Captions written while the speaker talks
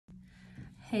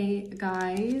Hey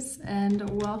guys, and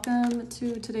welcome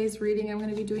to today's reading. I'm going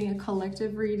to be doing a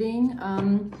collective reading.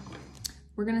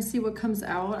 We're going to see what comes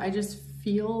out. I just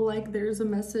feel like there's a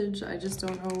message. I just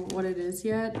don't know what it is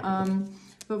yet.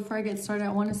 But before I get started, I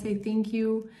want to say thank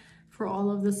you for all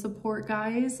of the support,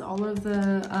 guys, all of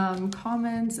the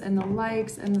comments and the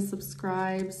likes and the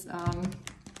subscribes.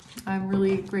 I'm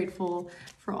really grateful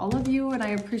for all of you and I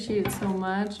appreciate it so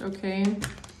much. Okay,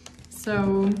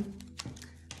 so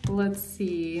let's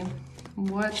see,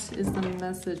 what is the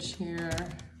message here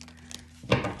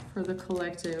for the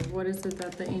collective? What is it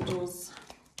that the angels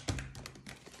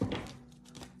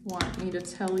want me to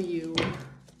tell you?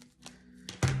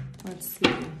 Let's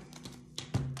see.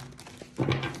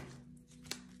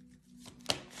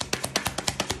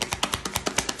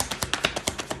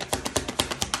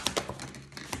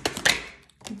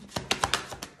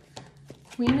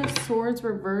 Queen of Swords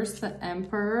reversed, the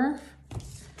Emperor,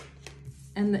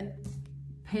 and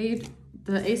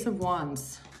the Ace of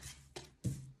Wands.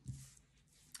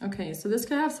 Okay, so this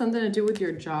could have something to do with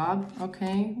your job,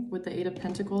 okay, with the Eight of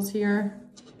Pentacles here.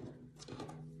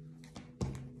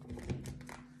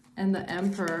 And the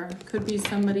Emperor could be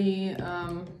somebody,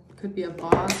 could be a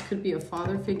boss, could be a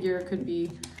father figure, could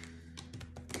be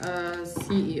a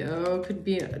CEO, could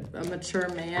be a mature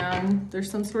man.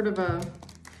 There's some sort of a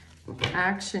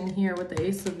action here with the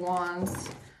Ace of Wands.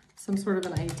 Some sort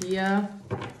of an idea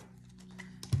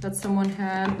that someone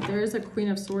had. But there is a Queen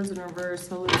of Swords in reverse,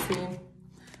 so let's see.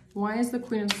 Why is the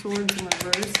Queen of Swords in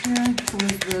reverse here? What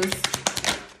is this?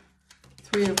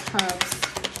 Three of Cups.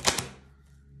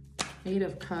 Eight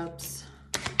of Cups.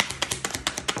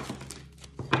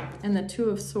 And the Two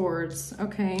of Swords.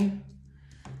 Okay.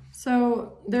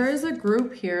 So there is a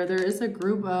group here. There is a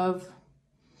group of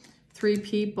 3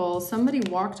 people. Somebody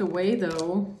walked away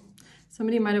though.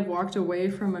 Somebody might have walked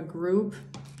away from a group.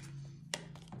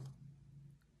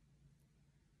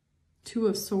 Two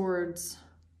of Swords.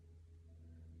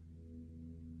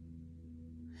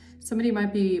 Somebody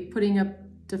might be putting up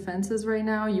defenses right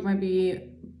now. You might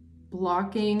be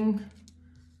blocking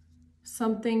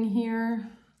something here.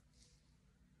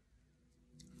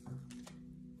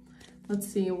 Let's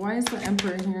see, why is the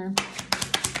Emperor here?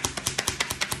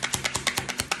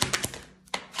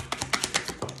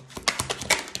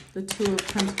 The Two of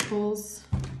Pentacles,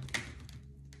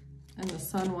 and the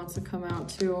Sun wants to come out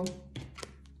too.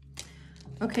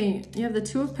 Okay, you have the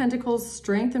Two of Pentacles,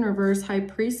 Strength in reverse, High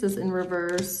Priestess in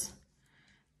reverse,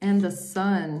 and the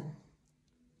Sun.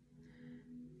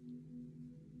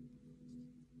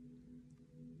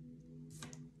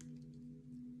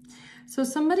 So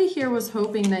somebody here was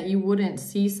hoping that you wouldn't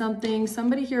see something.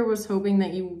 Somebody here was hoping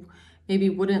that you maybe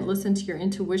wouldn't listen to your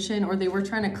intuition, or they were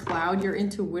trying to cloud your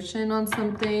intuition on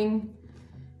something.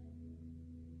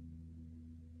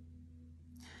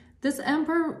 This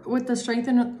Emperor with the Strength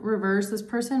in reverse, this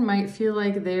person might feel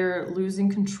like they're losing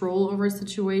control over a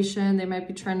situation. They might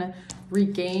be trying to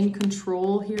regain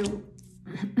control here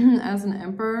as an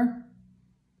Emperor.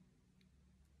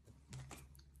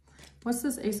 What's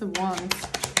this Ace of Wands?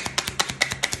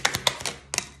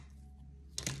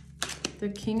 The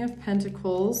King of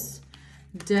Pentacles,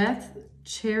 Death,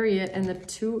 Chariot, and the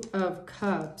Two of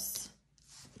Cups.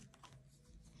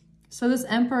 So this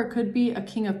Emperor could be a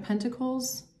King of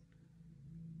Pentacles.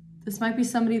 This might be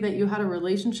somebody that you had a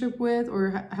relationship with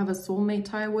or have a soulmate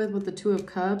tie with the Two of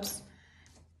Cups.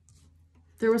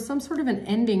 There was some sort of an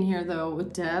ending here though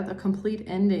with Death, a complete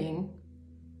ending.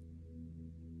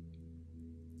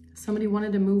 Somebody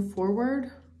wanted to move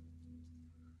forward.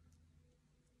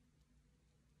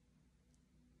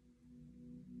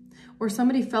 Or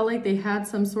somebody felt like they had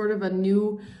some sort of a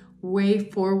new way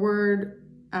forward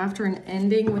after an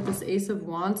ending with this Ace of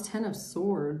Wands, Ten of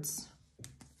Swords,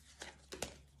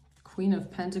 Queen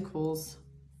of Pentacles.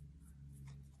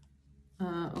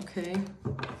 Okay.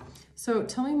 So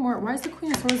tell me more. Why is the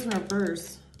Queen of Swords in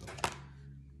reverse?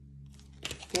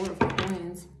 Four of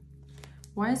Coins.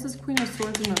 Why is this Queen of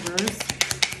Swords in reverse?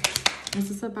 Is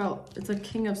this about, it's a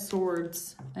King of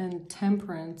Swords and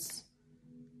Temperance.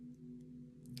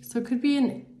 So it could be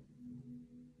an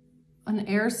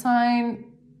air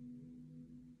sign,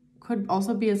 could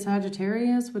also be a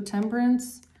Sagittarius with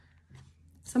Temperance.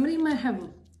 Somebody might have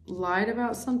lied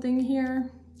about something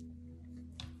here.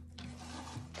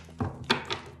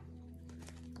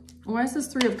 Why is this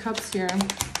Three of Cups here?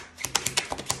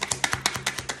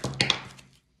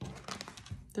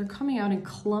 They're coming out in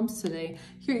clumps today.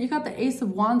 Here, you got the Ace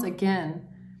of Wands again.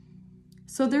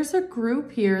 So there's a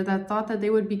group here that thought that they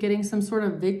would be getting some sort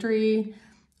of victory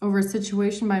over a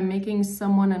situation by making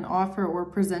someone an offer or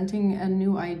presenting a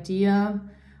new idea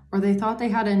or they thought they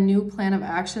had a new plan of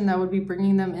action that would be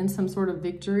bringing them in some sort of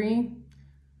victory.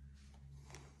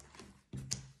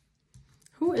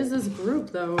 Who is this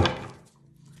group, though?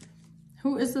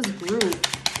 Who is this group?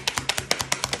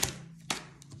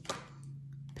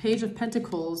 Page of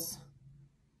Pentacles.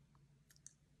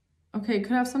 Okay,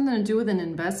 could have something to do with an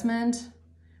investment.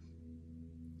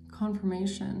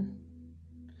 Confirmation.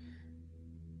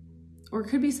 Or it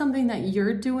could be something that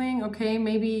you're doing, okay?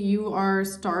 Maybe you are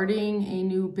starting a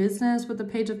new business with the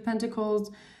Page of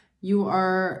Pentacles. You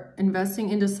are investing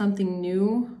into something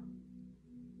new.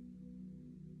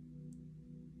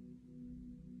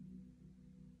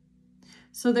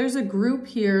 So there's a group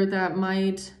here that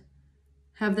might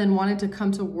have then wanted to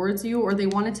come towards you, or they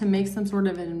wanted to make some sort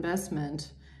of an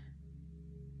investment.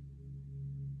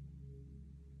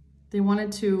 They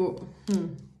wanted to,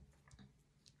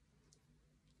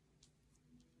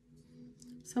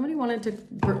 somebody wanted to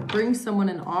bring someone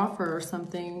an offer or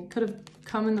something. Could have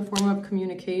come in the form of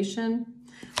communication.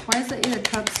 Why is the Eight of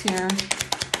Cups here?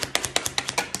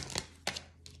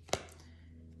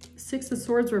 Six of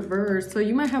Swords reversed. So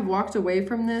you might have walked away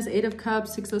from this. Eight of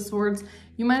Cups, Six of Swords.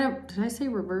 You might have, did I say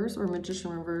reverse or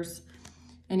Magician reverse?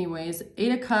 Anyways,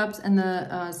 Eight of Cups and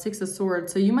the Six of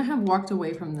Swords. So you might have walked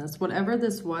away from this. Whatever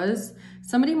this was,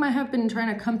 somebody might have been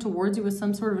trying to come towards you with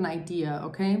some sort of an idea,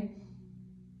 okay?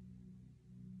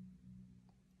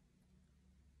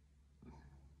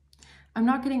 I'm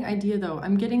not getting idea though.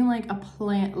 I'm getting like a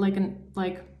plan,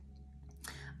 like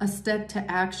a step to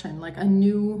action, like a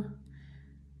new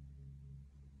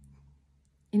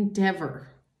endeavor,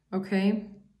 okay?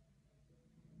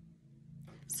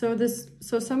 So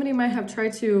somebody might have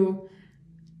tried to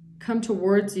come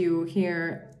towards you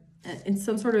here in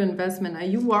some sort of investment. Now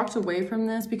you walked away from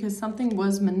this because something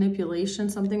was manipulation,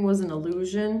 something was an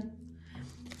illusion.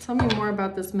 Tell me more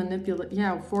about this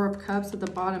yeah, Four of Cups at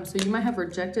the bottom. So you might have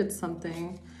rejected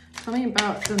something. Tell me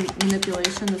about the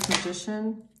manipulation, this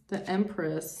Magician, the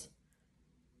Empress.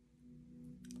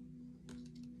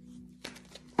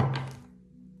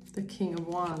 The King of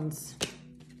Wands.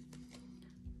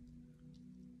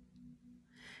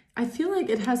 I feel like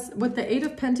it has, with the Eight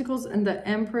of Pentacles and the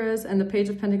Empress and the Page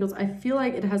of Pentacles, I feel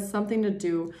like it has something to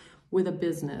do with a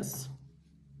business.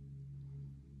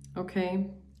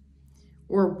 Okay?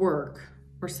 Or work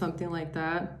or something like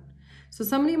that. So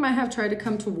somebody might have tried to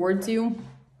come towards you.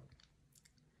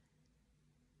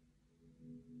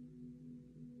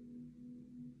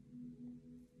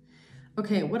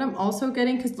 Okay, what I'm also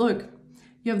getting, because look,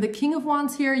 you have the King of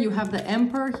Wands here, you have the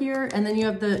Emperor here, and then you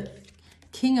have the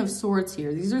King of Swords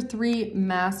here. These are three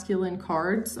masculine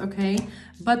cards, okay?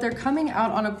 But they're coming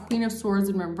out on a Queen of Swords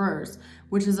in reverse,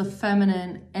 which is a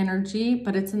feminine energy,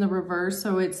 but it's in the reverse,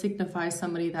 so it signifies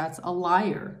somebody that's a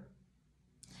liar.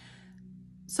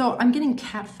 So I'm getting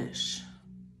Catfish.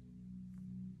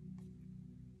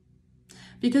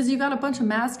 Because you got a bunch of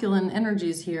masculine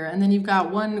energies here, and then you've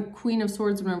got one Queen of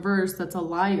Swords in reverse that's a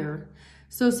liar.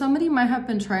 So somebody might have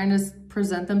been trying to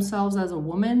present themselves as a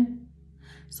woman.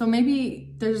 So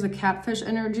maybe there's a catfish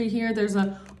energy here. There's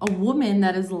a woman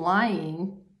that is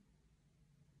lying.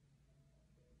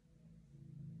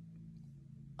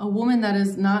 A woman that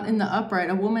is not in the upright,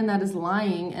 a woman that is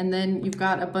lying, and then you've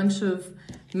got a bunch of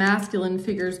masculine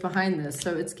figures behind this.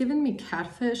 So it's given me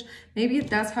catfish. Maybe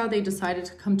that's how they decided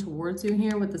to come towards you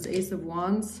here with this Ace of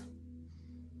Wands.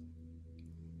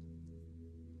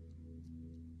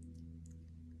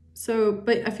 So,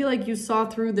 but I feel like you saw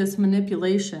through this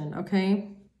manipulation, okay?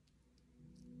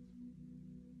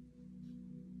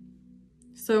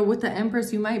 So with the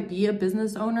Empress, you might be a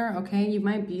business owner, okay? You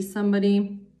might be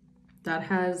somebody that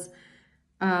has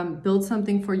built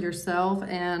something for yourself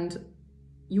and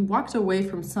you walked away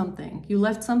from something. You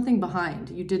left something behind.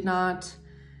 You did not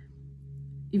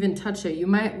even touch it. You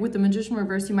might, with the Magician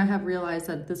reverse, you might have realized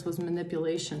that this was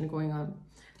manipulation going on.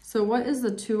 So what is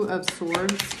the Two of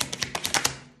Swords?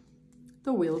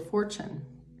 The Wheel of Fortune.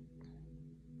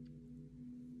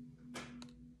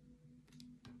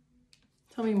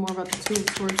 Tell me more about the Two of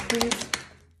Swords, please.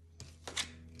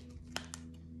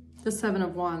 The Seven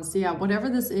of Wands. Yeah, whatever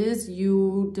this is,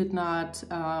 you did not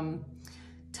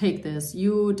take this.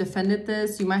 You defended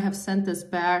this. You might have sent this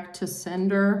back to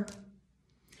sender,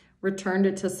 returned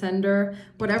it to sender.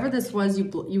 Whatever this was,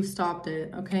 you stopped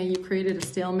it, okay? You created a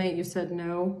stalemate. You said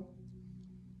no.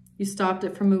 You stopped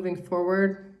it from moving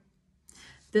forward.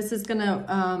 This is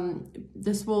gonna,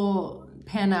 this will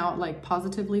pan out like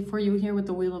positively for you here with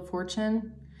the Wheel of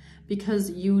Fortune because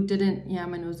you didn't, yeah,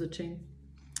 my nose is itching.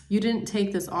 You didn't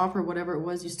take this offer, whatever it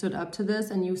was, you stood up to this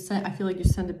and you sent, I feel like you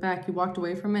sent it back. You walked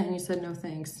away from it and you said, no,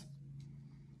 thanks.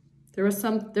 There was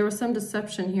some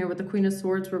deception here with the Queen of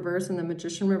Swords reverse and the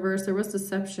Magician reverse. There was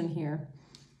deception here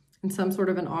and some sort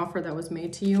of an offer that was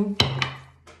made to you.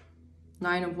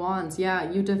 Nine of Wands.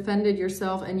 Yeah, you defended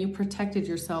yourself and you protected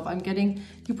yourself. I'm getting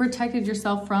you protected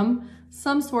yourself from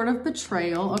some sort of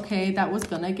betrayal, okay, that was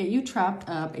gonna get you trapped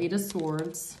up. Eight of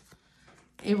Swords.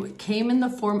 It came in the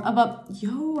form of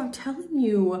I'm telling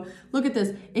you, look at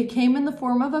this. It came in the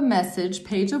form of a message,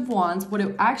 Page of Wands. What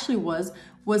it actually was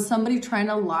somebody trying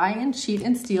to lie and cheat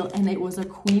and steal, and it was a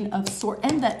Queen of Swords.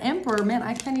 And the Emperor, man,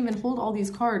 I can't even hold all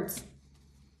these cards.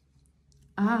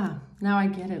 Ah, now I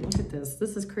get it. Look at this.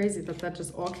 This is crazy that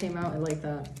just all came out like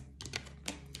that.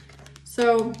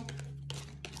 So,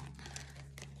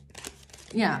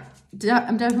 yeah,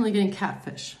 I'm definitely getting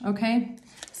catfish, okay?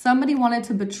 Somebody wanted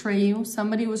to betray you.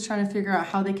 Somebody was trying to figure out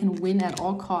how they can win at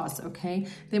all costs, okay?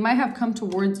 They might have come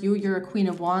towards you. You're a Queen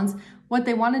of Wands. What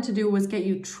they wanted to do was get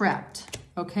you trapped,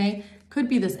 okay? Could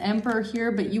be this Emperor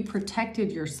here, but you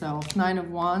protected yourself. Nine of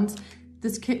Wands.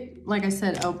 This kid, like I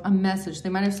said, a message. They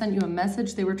might have sent you a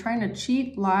message. They were trying to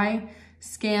cheat, lie,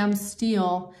 scam,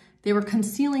 steal. They were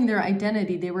concealing their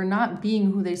identity. They were not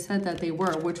being who they said that they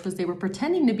were, which was they were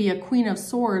pretending to be a Queen of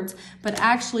Swords, but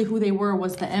actually who they were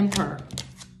was the Emperor.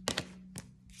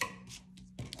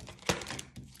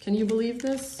 Can you believe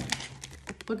this?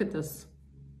 Look at this.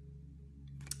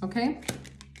 Okay?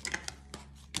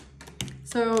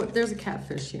 So there's a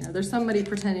catfish here. There's somebody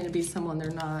pretending to be someone they're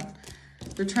not.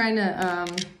 They're trying to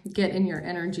get in your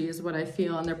energy is what I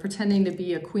feel. And they're pretending to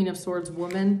be a Queen of Swords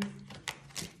woman.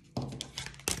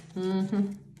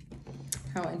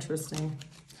 How interesting.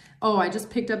 Oh, I just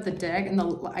picked up the deck and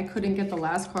I couldn't get the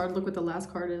last card. Look what the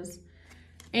last card is.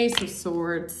 Ace of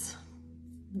Swords.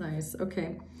 Nice.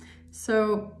 Okay.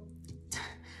 So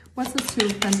what's the Two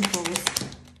of Pentacles?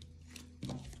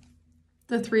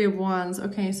 The Three of Wands.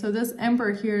 Okay, so this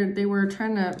Emperor here, they were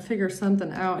trying to figure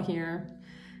something out here.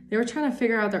 They were trying to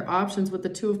figure out their options with the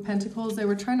Two of Pentacles. They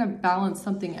were trying to balance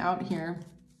something out here.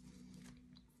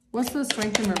 What's the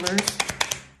Strength in reverse?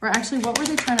 Or actually, what were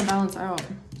they trying to balance out?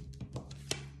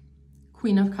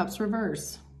 Queen of Cups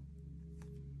reverse.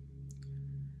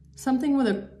 Something with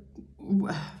a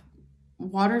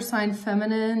water sign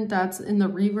feminine that's in the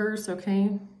reverse,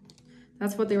 okay?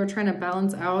 That's what they were trying to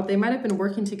balance out. They might have been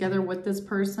working together with this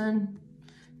person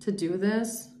to do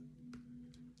this.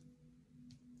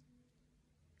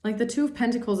 Like the Two of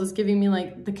Pentacles is giving me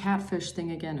like the catfish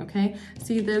thing again, okay?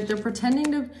 See, they're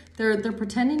pretending to they're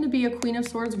pretending to be a Queen of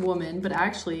Swords woman, but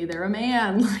actually they're a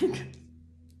man. Like,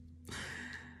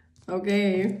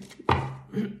 okay,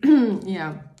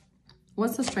 yeah.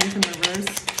 What's the Strength in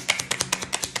reverse?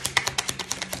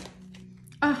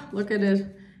 Ah, look at it.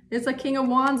 It's a King of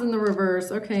Wands in the reverse.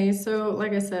 Okay, so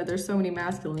like I said, there's so many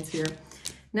masculines here.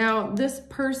 Now, this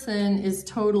person is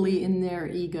totally in their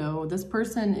ego. This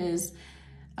person is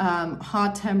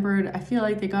hot-tempered. I feel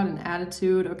like they got an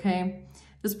attitude, okay?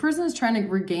 This person is trying to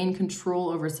regain control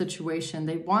over a situation.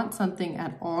 They want something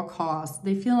at all costs.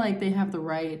 They feel like they have the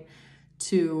right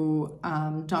to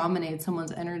dominate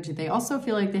someone's energy. They also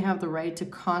feel like they have the right to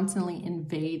constantly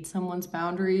invade someone's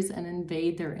boundaries and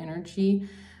invade their energy.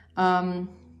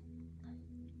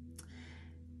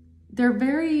 They're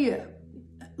very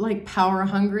like power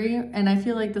hungry, and I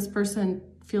feel like this person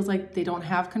feels like they don't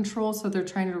have control, so they're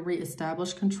trying to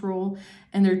reestablish control,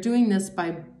 and they're doing this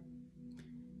by,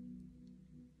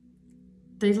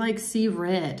 they like see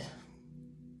red.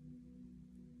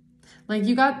 Like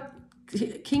you got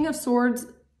King of Swords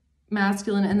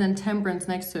masculine and then Temperance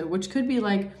next to it, which could be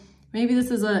like, maybe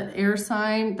this is an air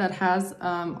sign that has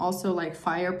also like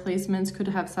fire placements, could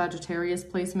have Sagittarius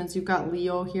placements. You've got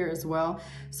Leo here as well.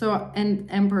 So, and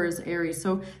Emperor is Aries.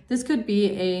 So this could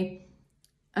be a,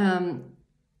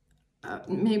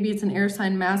 maybe it's an air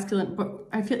sign masculine, but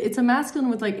I feel it's a masculine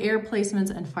with like air placements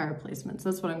and fire placements.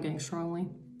 That's what I'm getting strongly,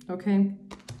 okay?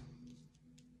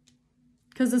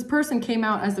 Because this person came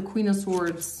out as the Queen of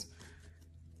Swords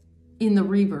in the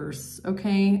reverse,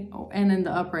 okay? And in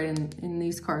the upright in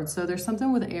these cards. So there's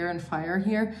something with air and fire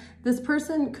here. This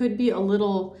person could be a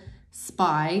little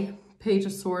spy, Page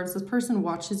of Swords. This person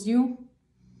watches you.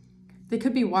 They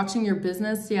could be watching your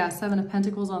business. Yeah, Seven of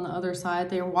Pentacles on the other side.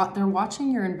 They're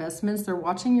watching your investments. They're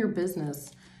watching your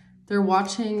business. They're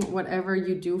watching whatever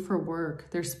you do for work.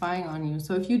 They're spying on you.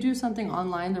 So if you do something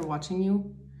online, they're watching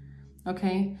you,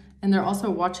 okay? And they're also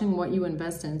watching what you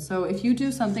invest in. So if you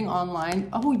do something online,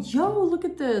 oh, yo, look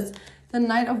at this. The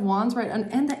Knight of Wands, right?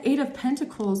 And the Eight of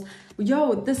Pentacles.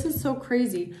 Yo, this is so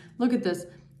crazy. Look at this.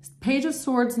 Page of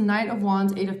Swords, Knight of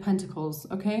Wands, Eight of Pentacles,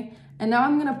 okay? And now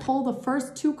I'm gonna pull the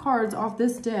first two cards off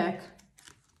this deck.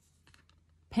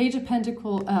 Page of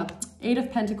Pentacles, Eight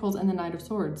of Pentacles, and the Knight of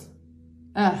Swords.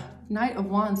 Knight of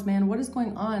Wands, man, what is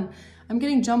going on? I'm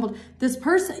getting jumbled. This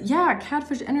person, yeah,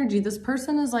 catfish energy. This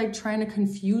person is like trying to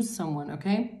confuse someone,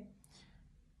 okay?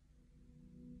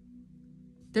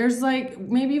 There's like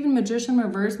maybe even magician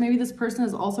reverse. Maybe this person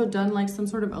has also done like some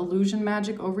sort of illusion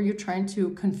magic over you, trying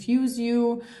to confuse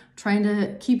you, trying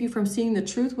to keep you from seeing the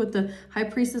truth. With the high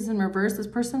priestess in reverse, this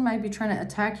person might be trying to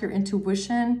attack your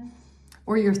intuition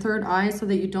or your third eye so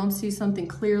that you don't see something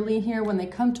clearly here when they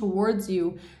come towards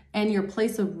you and your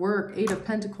place of work, 8 of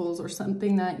Pentacles, or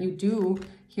something that you do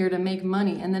here to make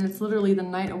money. And then it's literally the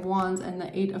Knight of Wands and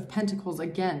the 8 of Pentacles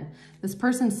again. This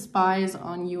person spies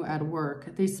on you at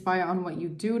work. They spy on what you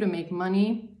do to make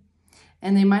money.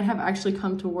 And they might have actually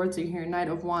come towards you here, Knight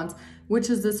of Wands, which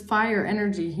is this fire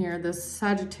energy here, this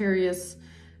Sagittarius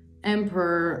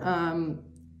Emperor,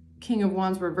 King of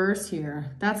Wands reverse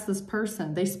here. That's this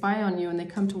person. They spy on you and they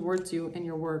come towards you in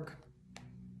your work.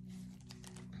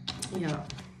 Yeah.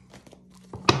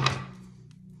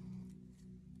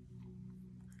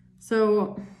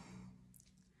 So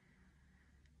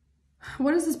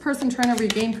what is this person trying to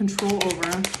regain control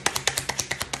over?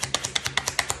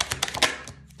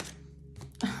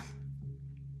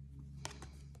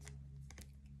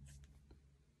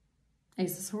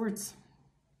 Ace of Swords.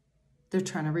 They're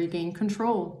trying to regain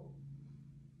control.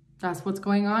 That's what's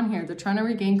going on here. They're trying to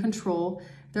regain control.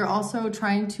 They're also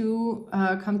trying to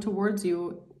come towards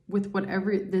you with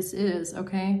whatever this is,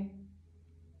 okay?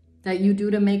 That you do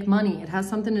to make money. It has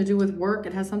something to do with work.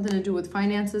 It has something to do with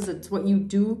finances. It's what you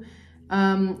do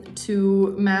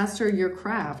to master your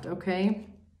craft, okay?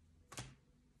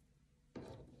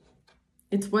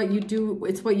 It's what you do.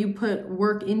 It's what you put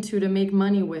work into to make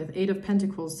money with. 8 of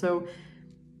Pentacles. So,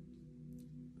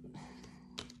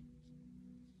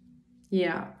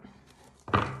 yeah.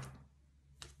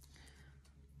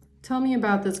 Tell me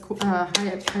about this High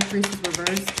Priestess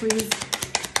reverse, please.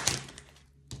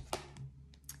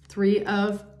 3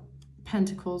 of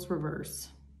Pentacles reverse.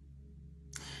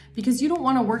 Because you don't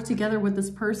want to work together with this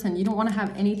person. You don't want to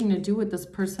have anything to do with this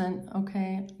person.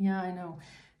 Okay, yeah, I know.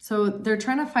 So they're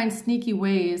trying to find sneaky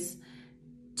ways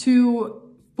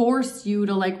to force you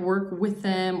to like work with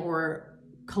them or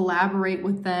collaborate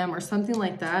with them or something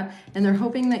like that. And they're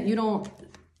hoping that you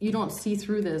don't see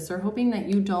through this. They're hoping that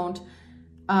you don't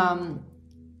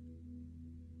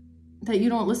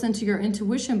listen to your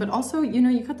intuition. But also, you know,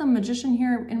 you got the Magician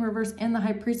here in reverse and the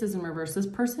High Priestess in reverse. This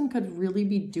person could really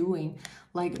be doing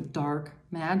like dark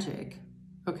magic,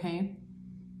 okay?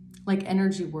 Like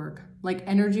energy work, like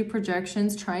energy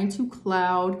projections, trying to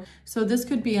cloud. So this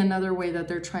could be another way that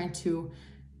they're trying to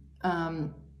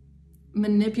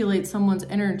manipulate someone's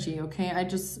energy, okay?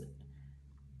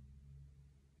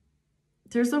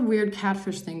 There's a weird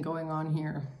catfish thing going on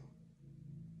here.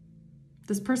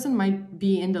 This person might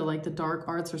be into like the dark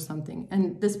arts or something.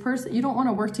 And this person, you don't want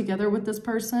to work together with this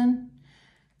person.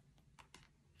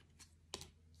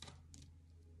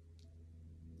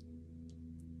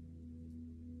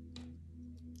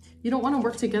 You don't want to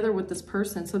work together with this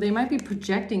person. So they might be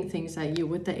projecting things at you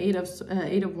with the 8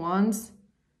 of Wands.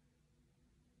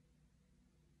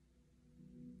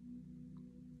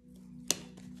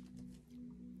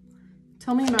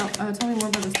 Tell me more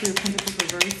about this 3 of Pentacles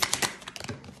reverse.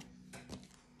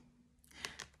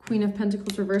 Queen of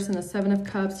Pentacles reverse and the 7 of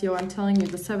Cups. Yo, I'm telling you,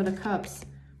 the 7 of Cups.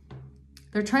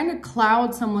 They're trying to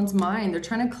cloud someone's mind. They're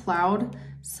trying to cloud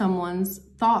someone's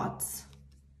thoughts.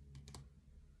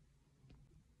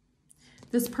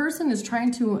 This person is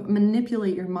trying to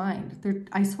manipulate your mind.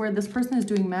 I swear this person is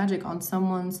doing magic on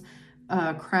someone's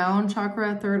crown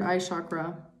chakra, third eye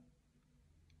chakra.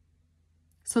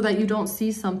 So that you don't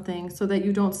see something. So that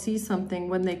you don't see something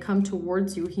when they come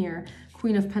towards you here.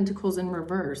 Queen of Pentacles in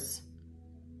reverse.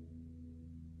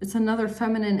 It's another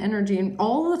feminine energy. And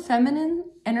all the feminine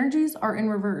energies are in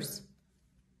reverse.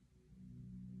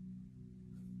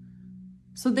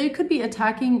 So they could be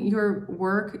attacking your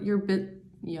work, your bit.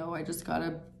 Yo, I just got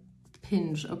a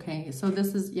pinch. Okay, so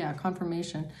this is, yeah,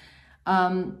 confirmation.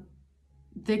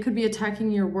 They could be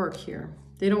attacking your work here.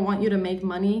 They don't want you to make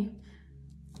money.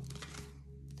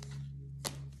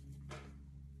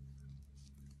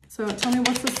 So tell me,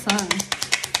 what's the Sun?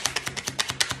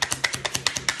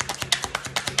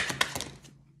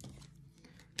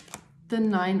 The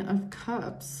 9 of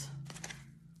Cups.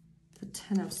 The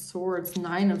 10 of Swords.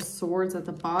 9 of Swords at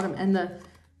the bottom. And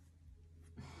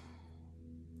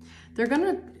they're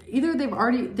gonna, either they've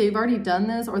already done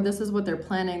this, or this is what they're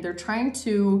planning. They're trying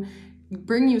to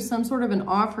bring you some sort of an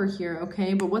offer here,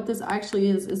 okay? But what this actually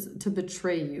is to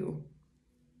betray you.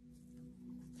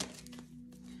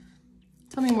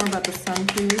 Tell me more about the Sun,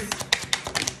 please.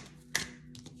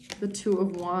 the Two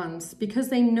of Wands, because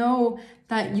they know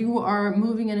that you are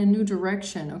moving in a new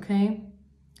direction, okay?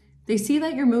 They see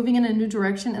that you're moving in a new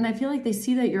direction, and I feel like they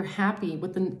see that you're happy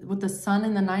with the Sun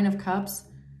and the Nine of Cups.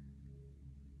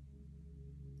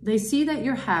 They see that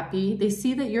you're happy. They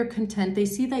see that you're content. They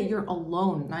see that you're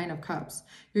alone, Nine of Cups.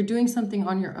 You're doing something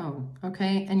on your own,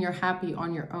 okay? And you're happy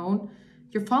on your own.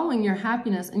 You're following your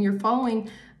happiness, and you're following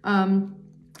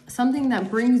something that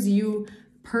brings you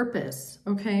purpose,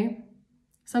 okay?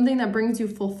 Something that brings you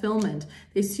fulfillment.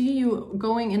 They see you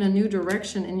going in a new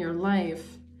direction in your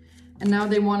life. And now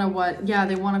they want to what? Yeah,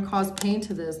 they want to cause pain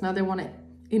to this. Now they want to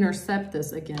intercept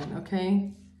this again,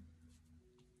 okay?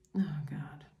 Oh,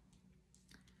 God.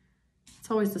 It's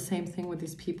always the same thing with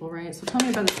these people, right? So tell me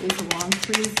about this Ace of Wands,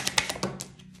 please.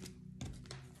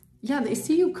 Yeah, they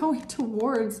see you going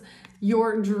towards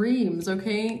your dreams,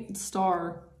 okay?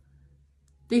 Star.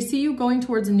 They see you going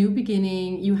towards a new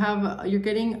beginning. You're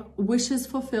getting wishes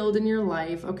fulfilled in your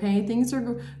life, okay? Things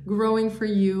are growing for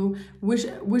you.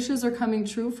 Wishes are coming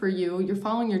true for you. You're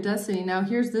following your destiny. Now,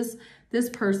 here's this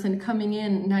person coming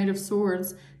in, Knight of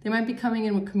Swords. They might be coming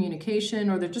in with communication,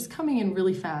 or they're just coming in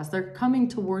really fast. They're coming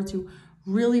towards you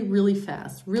really, really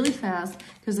fast,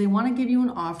 because they want to give you an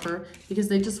offer, because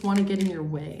they just want to get in your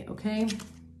way, okay?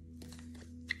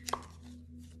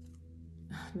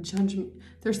 Judgment.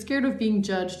 They're scared of being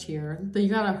judged here. You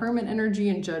got a Hermit energy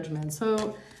and Judgment.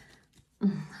 So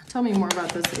tell me more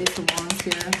about this Ace of Wands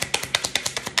here.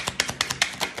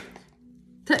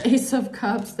 The Ace of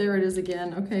Cups, there it is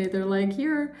again. Okay, they're like,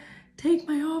 here, take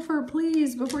my offer,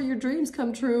 please, before your dreams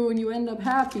come true and you end up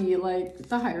happy, like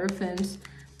the Hierophant.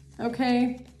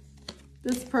 Okay,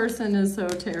 this person is so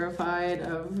terrified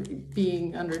of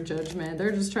being under judgment. They're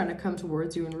just trying to come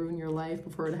towards you and ruin your life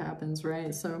before it happens,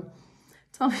 right? So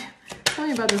tell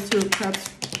me about this Two of Cups.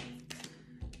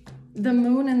 The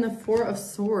Moon and the Four of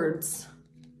Swords.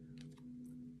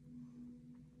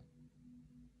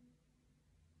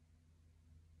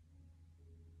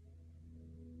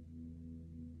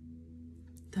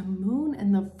 The Moon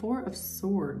and the Four of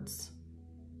Swords.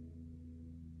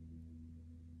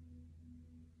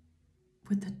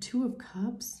 With the Two of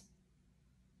Cups.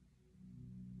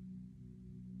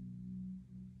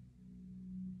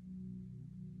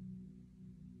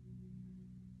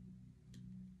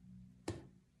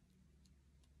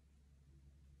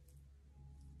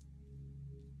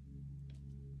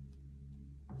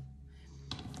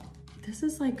 This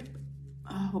is like,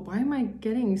 oh, why am I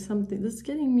getting something? This is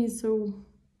getting me so,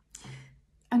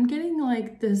 I'm getting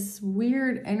like this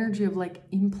weird energy of like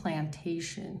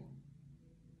implantation.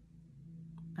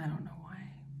 I don't know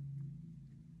why.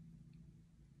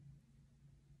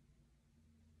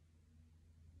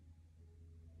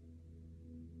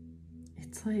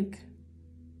 It's like,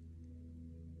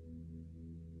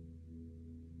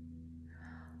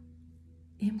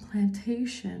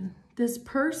 implantation. This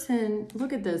person,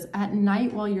 look at this, at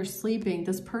night while you're sleeping,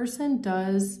 this person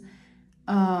does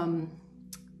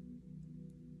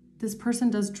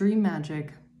dream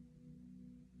magic,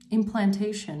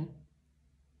 implantation.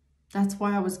 That's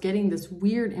why I was getting this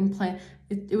weird implant.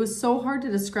 It was so hard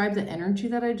to describe the energy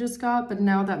that I just got, but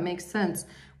now that makes sense.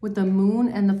 With the Moon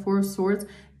and the Four of Swords,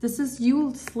 this is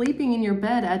you sleeping in your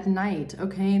bed at night,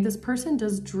 okay? This person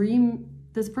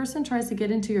tries to get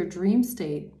into your dream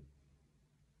state.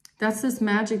 That's this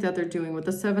magic that they're doing with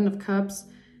the Seven of Cups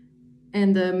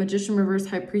and the Magician reverse,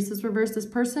 High Priestess reverse. This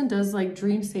person does like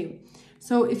dream state.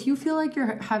 So if you feel like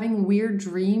you're having weird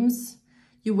dreams,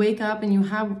 you wake up and you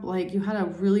have like, you had a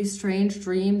really strange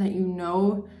dream that you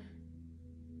know,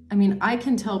 I mean, I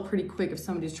can tell pretty quick if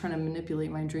somebody's trying to manipulate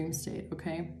my dream state,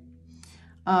 okay?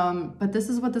 But this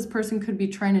is what this person could be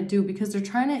trying to do, because they're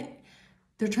trying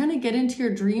to get into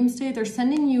your dream state. They're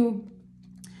sending you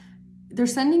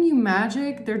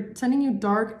magic. They're sending you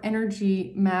dark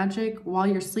energy magic while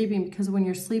you're sleeping, because when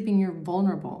you're sleeping, you're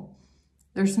vulnerable.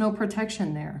 There's no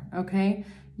protection there, okay?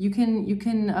 You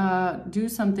can do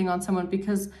something on someone,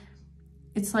 because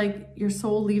it's like your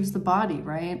soul leaves the body,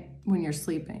 right? When you're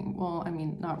sleeping. Well, I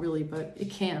mean, not really, but it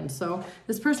can. So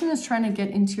this person is trying to get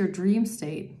into your dream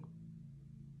state,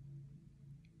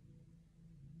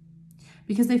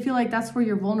 because they feel like that's where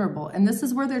you're vulnerable. And this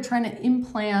is where they're trying to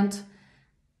implant.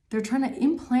 They're trying to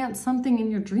implant something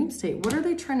in your dream state. What are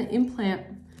they trying to implant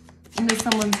into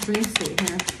someone's dream state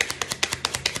here?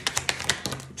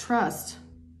 Trust.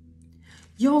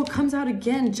 Yo, it comes out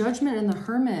again. Judgment and the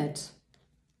Hermit.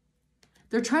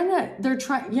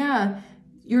 Yeah,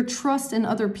 your trust in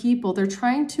other people. They're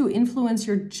trying to influence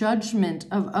your judgment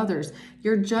of others,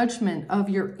 your judgment of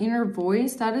your inner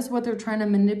voice. That is what they're trying to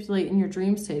manipulate in your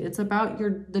dream state. It's about your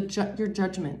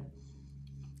judgment.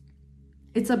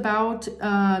 It's about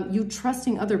you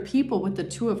trusting other people with the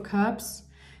Two of Cups.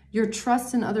 Your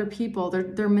trust in other people. They're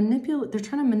trying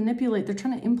to manipulate, they're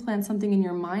trying to implant something in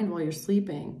your mind while you're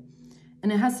sleeping.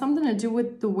 And it has something to do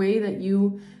with the way that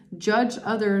you judge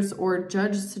others or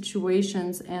judge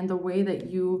situations and the way that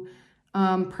you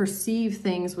perceive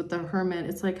things with the Hermit.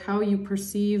 It's like how you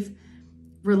perceive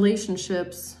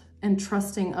relationships and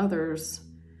trusting others.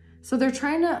 So they're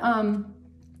trying to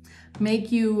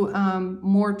make you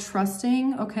more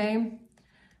trusting, okay?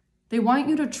 They want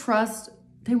you to trust,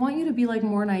 they want you to be like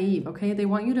more naive, okay? They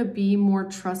want you to be more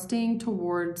trusting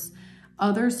towards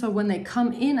others. So when they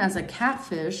come in as a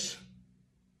catfish,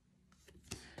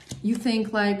 you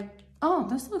think like, oh,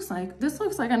 this looks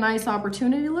like a nice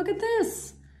opportunity. Look at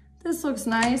this. This looks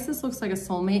nice. This looks like a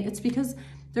soulmate. It's because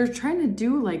they're trying to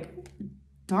do like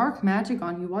dark magic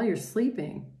on you while you're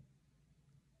sleeping.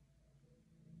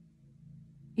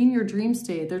 In your dream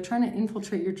state, they're trying to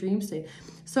infiltrate your dream state.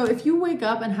 So if you wake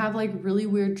up and have like really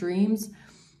weird dreams,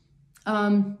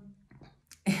 like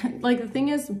the thing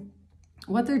is,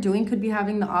 what they're doing could be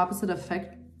having the opposite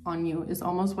effect on you is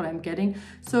almost what I'm getting.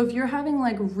 So if you're having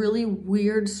like really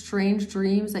weird, strange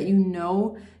dreams that you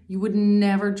know you would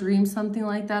never dream something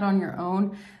like that on your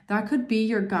own, that could be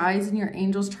your guides and your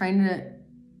angels trying to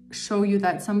show you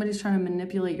that somebody's trying to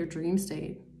manipulate your dream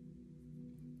state.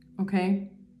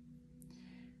 Okay?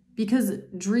 Because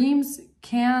dreams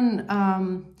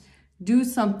can do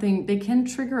something, they can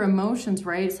trigger emotions,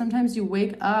 right? Sometimes you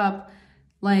wake up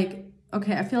like,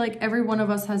 okay, I feel like every one of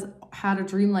us has had a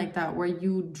dream like that where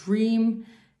you dream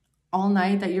all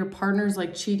night that your partner's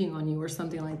like cheating on you or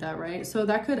something like that, right? So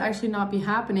that could actually not be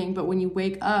happening, but when you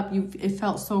wake up, it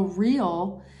felt so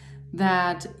real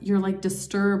that you're like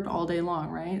disturbed all day long,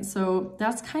 right? So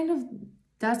that's kind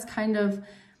of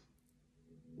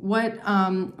what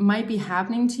might be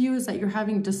happening to you, is that you're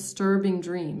having disturbing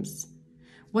dreams.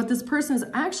 What this person is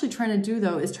actually trying to do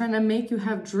though is trying to make you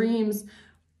have dreams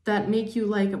that make you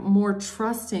like more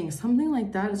trusting, something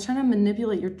like that. It's trying to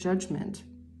manipulate your judgment.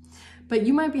 But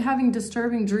you might be having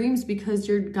disturbing dreams because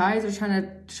your guides are trying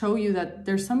to show you that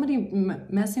there's somebody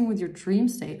messing with your dream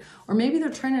state. Or maybe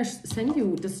they're trying to send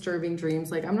you disturbing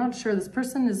dreams. Like, I'm not sure. This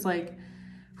person is like,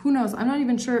 who knows? I'm not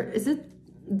even sure. Is it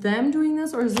them doing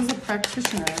this or is this a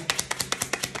practitioner?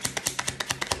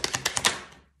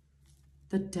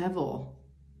 The Devil.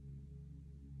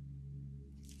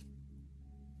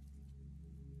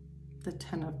 The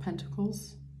Ten of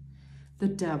Pentacles. The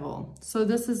Devil. So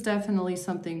this is definitely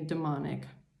something demonic.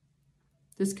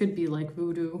 This could be like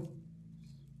voodoo.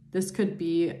 This could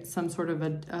be some sort of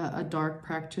a dark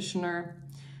practitioner.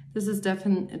 This is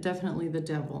definitely the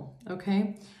devil,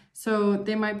 okay? So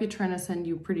they might be trying to send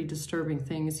you pretty disturbing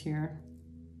things here.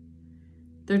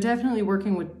 They're definitely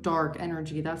working with dark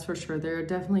energy, that's for sure. They're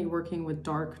definitely working with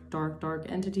dark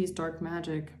entities, dark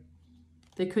magic.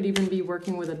 They could even be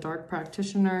working with a dark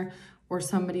practitioner or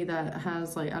somebody that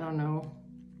has, like, I don't know,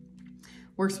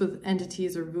 works with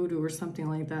entities or voodoo or something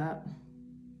like that.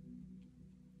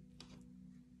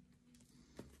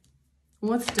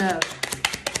 What's death?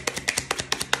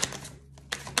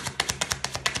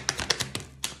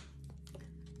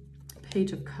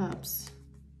 Page of Cups.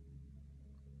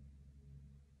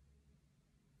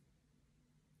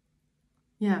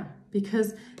 Yeah,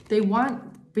 because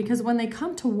when they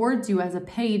come towards you as a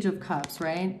Page of Cups,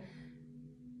 right?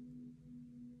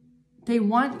 They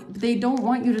don't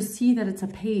want you to see that it's a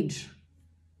page.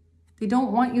 They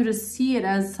don't want you to see it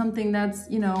as something that's,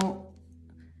 you know,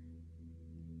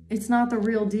 it's not the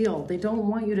real deal. They don't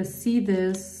want you to see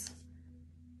this.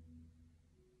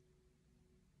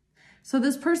 So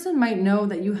this person might know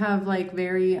that you have like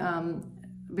very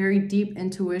deep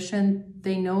intuition.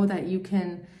 They know that you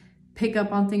can pick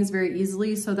up on things very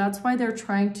easily. So that's why they're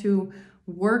trying to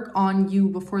work on you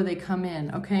before they come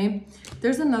in, okay?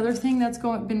 There's another thing that's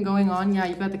been going on. Yeah,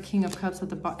 you got the King of Cups at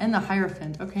the bottom and the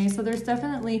Hierophant, okay? So there's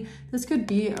definitely, this could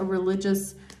be a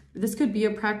religious, this could be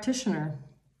a practitioner.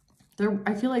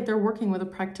 I feel like they're working with a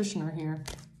practitioner here.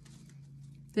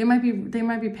 They might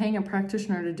be paying a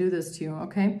practitioner to do this to you,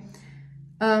 okay?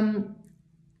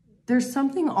 There's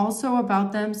something also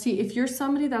about them. See, if you're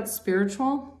somebody that's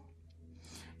spiritual,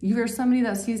 you're somebody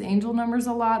that sees angel numbers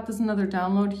a lot. There's another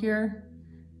download here.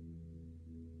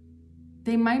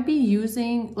 They might be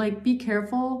using, like, be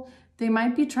careful. They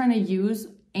might be trying to use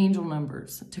angel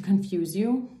numbers to confuse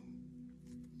you.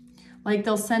 Like,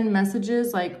 they'll send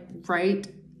messages, like, right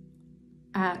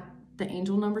at the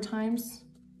angel number times.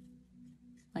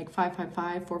 Like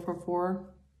 555, 444.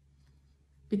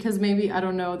 Because maybe, I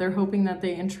don't know, they're hoping that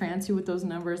they entrance you with those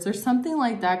numbers. There's something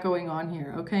like that going on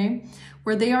here, okay?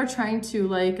 Where they are trying to,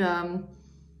 like,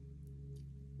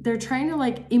 they're trying to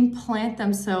like implant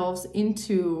themselves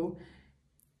into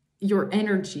your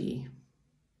energy.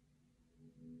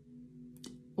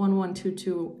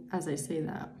 1122 as I say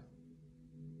that.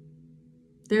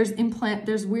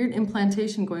 There's weird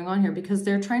implantation going on here because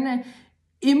they're trying to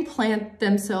implant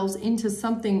themselves into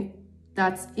something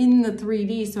that's in the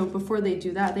 3D. So before they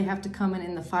do that, they have to come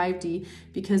in the 5D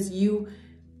because you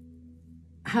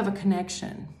have a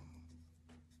connection.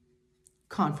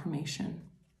 Confirmation.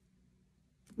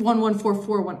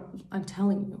 1144, I'm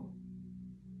telling you.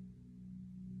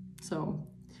 So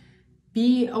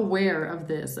be aware of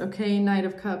this, okay? Knight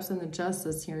of Cups and the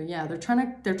Justice here. Yeah, they're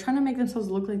trying to make themselves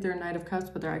look like they're a Knight of Cups,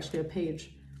 but they're actually a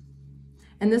Page.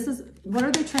 And this is, what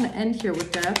are they trying to end here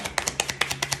with Death?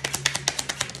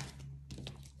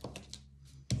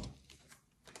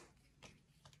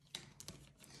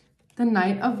 The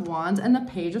Knight of Wands and the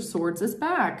Page of Swords is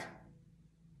back.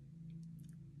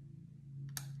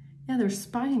 Yeah, they're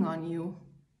spying on you.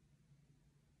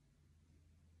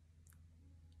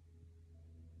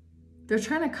 They're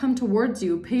trying to come towards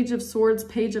you. Page of Swords,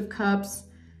 Page of Cups,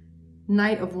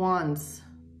 Knight of Wands.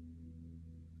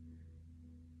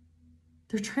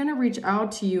 They're trying to reach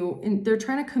out to you and they're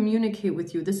trying to communicate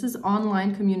with you. This is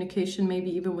online communication, maybe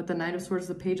even with the Knight of Swords,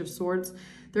 the Page of Swords.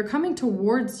 They're coming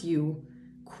towards you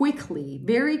quickly,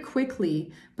 very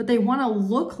quickly, but they want to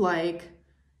look like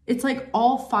it's like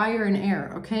all fire and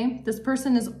air, okay? This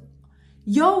person is,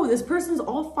 this person's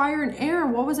all fire and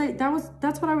air.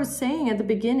 That's what I was saying at the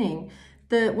beginning.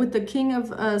 With the King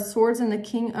of Swords and the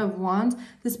King of Wands,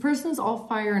 this person is all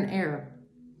fire and air.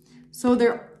 So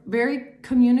they're very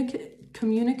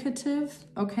communicative,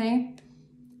 okay?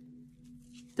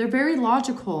 They're very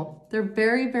logical. They're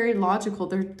very, very logical.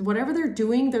 Whatever they're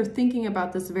doing, they're thinking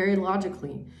about this very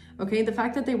logically, okay? The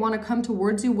fact that they want to come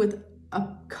towards you with a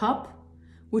cup,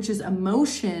 which is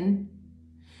emotion,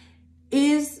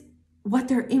 is what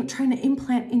they're trying to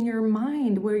implant in your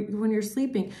mind when you're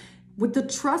sleeping. With the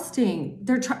trusting,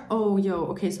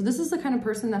 okay, so this is the kind of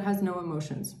person that has no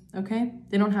emotions, okay?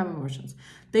 They don't have emotions.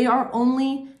 They are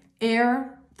only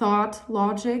air, thought,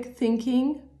 logic,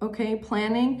 thinking, okay,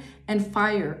 planning, and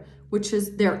fire, which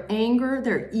is their anger,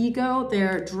 their ego,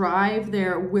 their drive,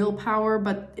 their willpower,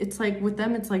 but it's like, with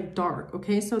them, it's like dark,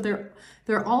 okay? So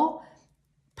they're all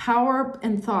power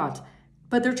and thought,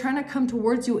 but they're trying to come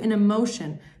towards you in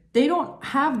emotion. They don't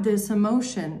have this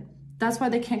emotion. That's why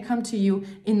they can't come to you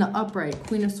in the upright.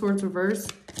 Queen of Swords reverse.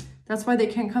 That's why they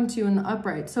can't come to you in the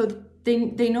upright. So they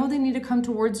know they need to come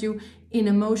towards you in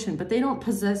emotion, but they don't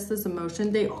possess this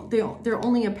emotion. They're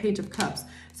only a Page of Cups.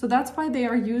 So that's why they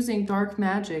are using dark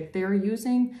magic. They are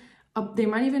using, they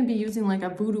might even be using like a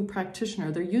voodoo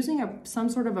practitioner. They're using some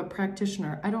sort of a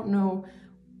practitioner. I don't know.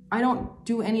 I don't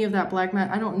do any of that black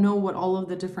magic. I don't know what all of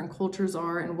the different cultures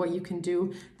are and what you can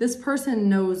do. This person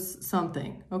knows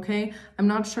something, okay? I'm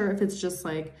not sure if it's just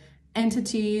like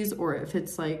entities or if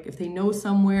it's like, if they know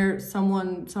someone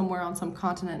somewhere on some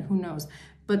continent, who knows?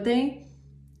 But they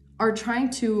are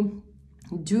trying to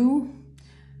do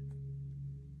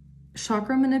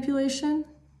chakra manipulation.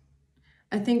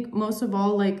 I think most of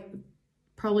all, like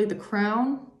probably the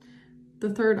crown, the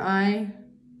third eye,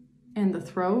 and the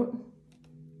throat.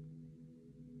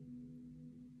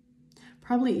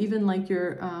 Probably even like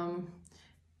your,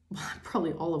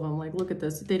 probably all of them, like look at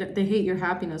this. They hate your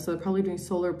happiness, so they're probably doing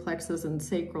solar plexus and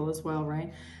sacral as well,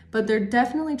 right? But they're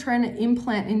definitely trying to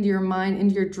implant into your mind,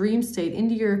 into your dream state,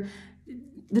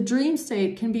 the dream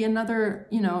state can be another,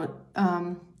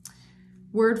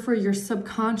 word for your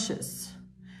subconscious.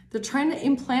 They're trying to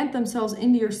implant themselves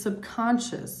into your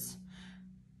subconscious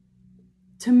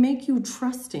to make you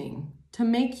trusting, to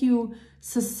make you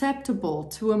susceptible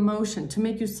to emotion, to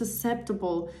make you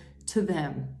susceptible to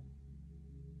them.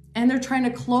 And they're trying to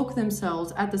cloak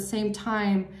themselves at the same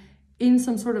time in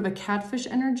some sort of a catfish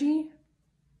energy.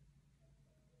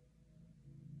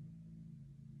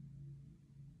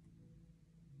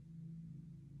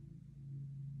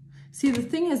 See, the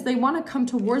thing is, they want to come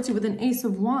towards you with an Ace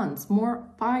of Wands, more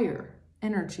fire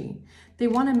energy. They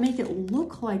want to make it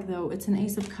look like though it's an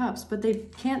Ace of Cups, but they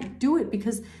can't do it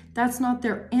because that's not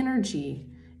their energy.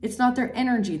 It's not their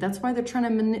energy. That's why they're trying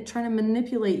to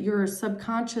manipulate your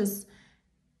subconscious,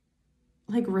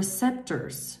 like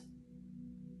receptors,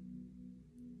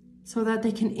 so that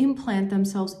they can implant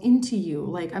themselves into you.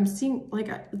 Like I'm seeing, like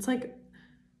it's like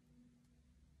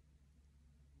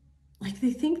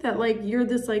they think that like you're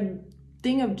this like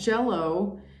thing of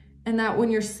jello, and that when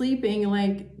you're sleeping,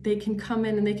 like they can come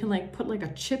in and they can like put like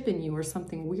a chip in you or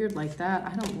something weird like that.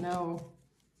 I don't know.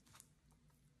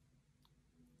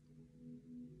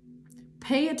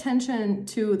 pay attention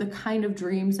to the kind of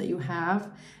dreams that you have.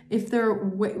 If they're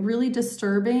really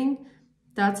disturbing,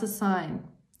 that's a sign.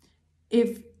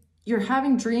 If you're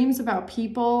having dreams about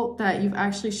people that you've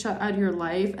actually shut out of your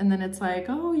life, and then it's like,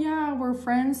 oh yeah, we're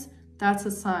friends, that's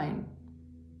a sign.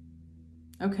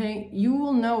 Okay, you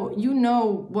will know, you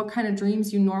know what kind of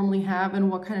dreams you normally have and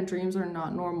what kind of dreams are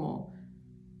not normal.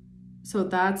 So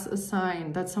that's a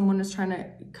sign that someone is trying to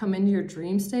come into your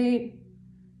dream state.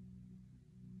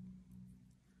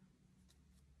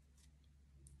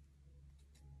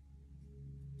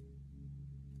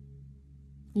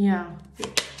 Yeah.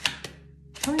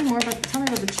 Tell me about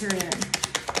the Chariot.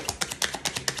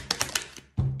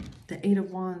 The Eight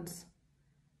of Wands.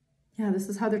 Yeah, this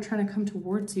is how they're trying to come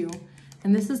towards you.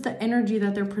 And this is the energy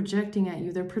that they're projecting at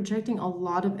you. They're projecting a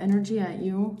lot of energy at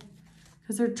you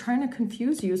because they're trying to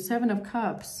confuse you. Seven of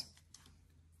Cups.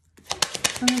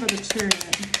 Tell me about the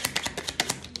Chariot.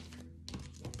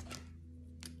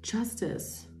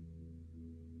 Justice.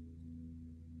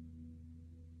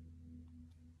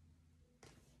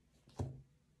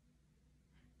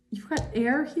 You've got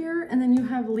Air here, and then you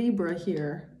have Libra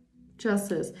here.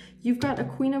 Justice. You've got a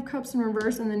Queen of Cups in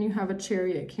reverse, and then you have a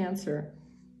Chariot, Cancer.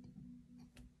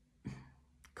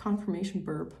 Confirmation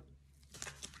burp.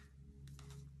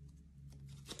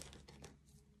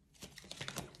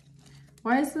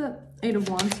 Why is the Eight of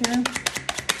Wands here?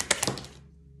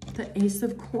 The Ace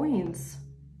of Coins.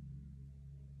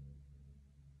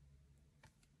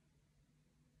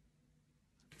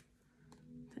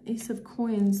 The Ace of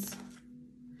Coins.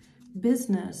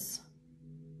 Business.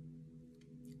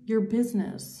 Your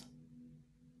business.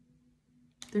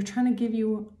 They're trying to give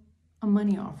you a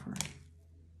money offer.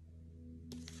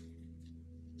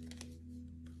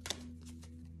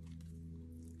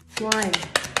 Why?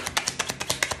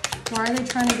 Why are they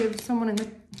trying to give someone in the...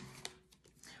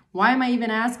 Why am I even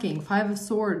asking? Five of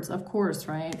Swords, of course,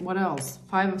 right? What else?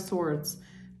 Five of Swords.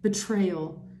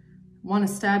 Betrayal. Want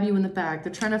to stab you in the back.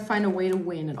 They're trying to find a way to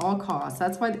win at all costs.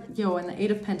 That's why, yo, and the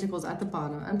Eight of Pentacles at the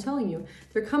bottom. I'm telling you,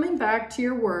 they're coming back to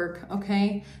your work,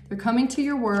 okay? They're coming to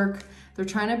your work. They're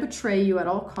trying to betray you at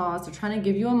all costs. They're trying to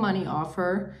give you a money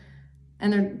offer.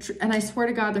 And I swear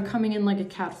to God, they're coming in like a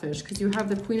catfish because you have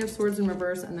the Queen of Swords in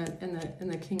reverse and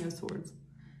the King of Swords.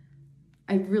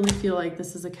 I really feel like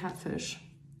this is a catfish,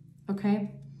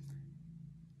 okay?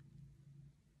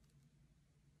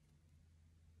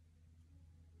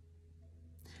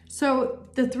 So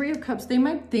the Three of Cups, they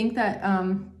might think that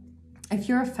if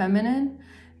you're a feminine,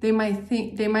 they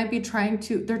might be trying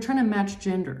to, they're trying to match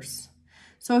genders.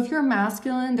 So if you're a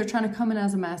masculine, they're trying to come in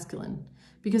as a masculine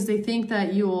because they think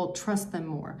that you'll trust them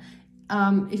more.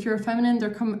 If you're a feminine,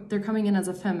 they're coming in as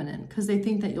a feminine because they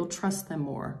think that you'll trust them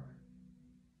more.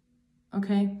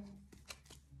 Okay?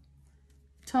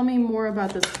 Tell me more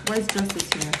about this. Why is Justice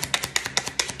here?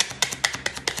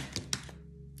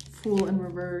 Fool in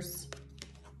reverse.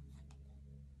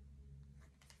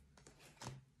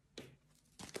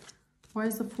 Why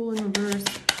is the Fool in reverse?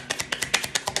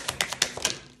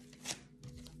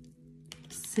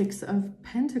 Six of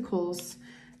Pentacles.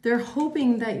 They're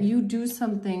hoping that you do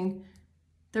something.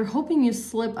 They're hoping you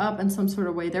slip up in some sort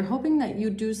of way. They're hoping that you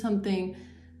do something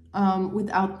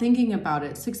without thinking about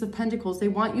it. Six of Pentacles. They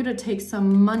want you to take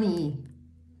some money.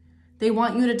 They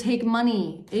want you to take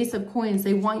money. Ace of Coins.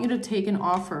 They want you to take an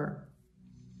offer.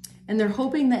 And they're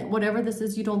hoping that whatever this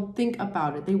is, you don't think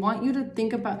about it. They want you to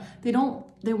think about, they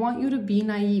want you to be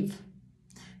naive.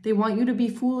 They want you to be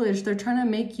foolish. They're trying to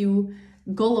make you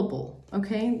gullible,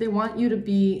 okay? They want you to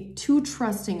be too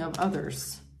trusting of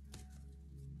others.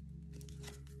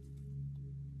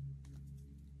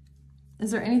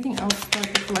 Is there anything else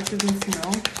that the collective needs to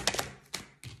know?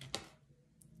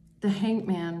 The Hanged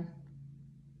Man.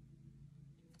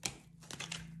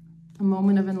 A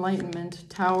moment of enlightenment,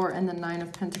 Tower, and the Nine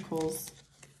of Pentacles.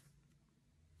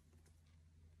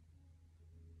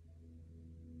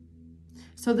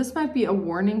 So this might be a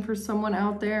warning for someone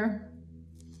out there.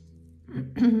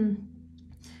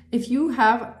 If you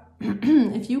have,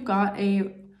 if you got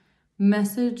a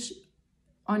message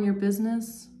on your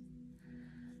business,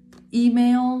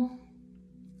 email,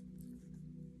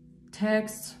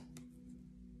 text,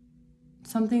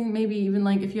 something, maybe even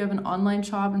like if you have an online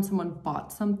shop and someone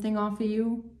bought something off of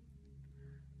you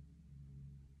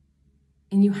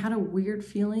and you had a weird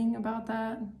feeling about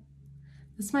that,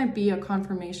 this might be a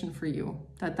confirmation for you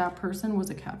that that person was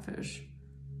a catfish.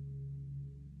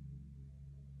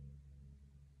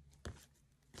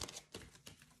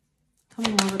 Tell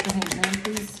me more about the Hanged Man,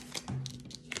 please.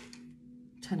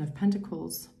 Ten of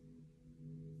Pentacles.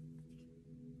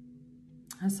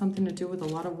 Has something to do with a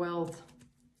lot of wealth.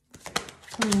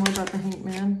 Tell me more about the Hanged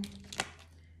Man.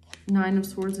 Nine of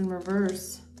Swords in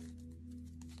reverse.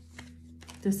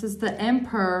 This is the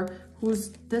Emperor,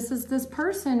 this is this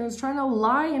person who's trying to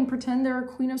lie and pretend they're a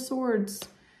Queen of Swords.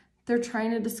 They're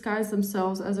trying to disguise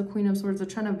themselves as a Queen of Swords. They're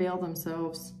trying to veil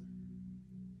themselves.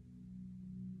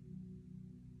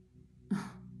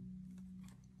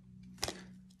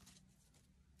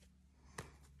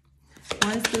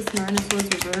 Why is this Nine of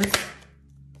Swords reversed?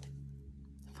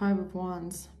 Five of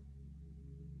Wands.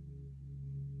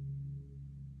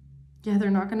 Yeah,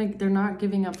 they're not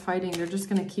giving up fighting. They're just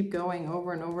gonna keep going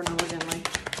over and over and over again. Like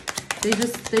they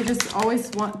just always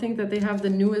think that they have the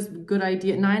newest good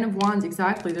idea. Nine of Wands,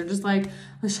 exactly. They're just like,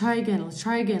 let's try again, let's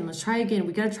try again, let's try again.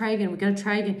 We gotta try again, we gotta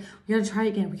try again, we gotta try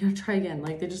again, we gotta try again.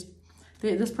 Like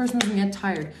this person doesn't get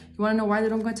tired. You wanna know why they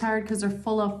don't get tired? Because they're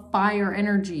full of fire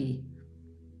energy.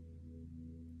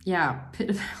 Yeah, pit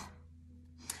of hell.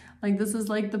 Like this is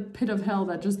like the pit of hell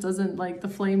that just doesn't, like the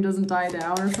flame doesn't die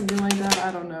down or something like that.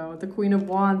 I don't know. The Queen of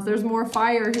Wands. There's more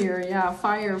fire here. Yeah,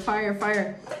 fire, fire,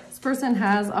 fire. This person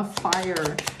has a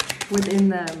fire within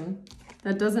them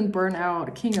that doesn't burn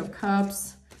out. King of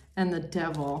Cups and the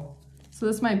Devil. So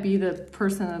this might be the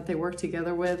person that they work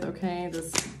together with, okay?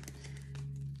 This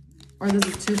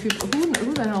is two people.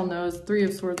 Who the hell knows? Three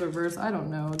of Swords reverse. I don't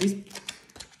know.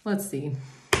 Let's see.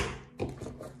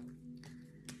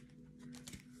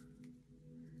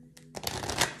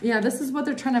 Yeah, this is what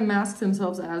they're trying to mask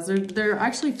themselves as. They're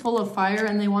actually full of fire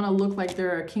and they want to look like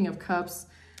they're a King of Cups,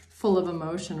 full of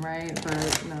emotion, right?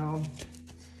 But no,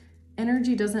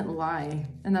 energy doesn't lie,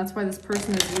 and that's why this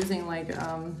person is using like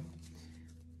a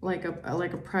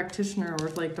practitioner or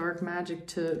like dark magic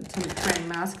to try and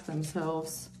mask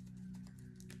themselves.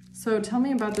 So tell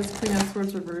me about this Queen of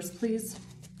Swords reverse, please.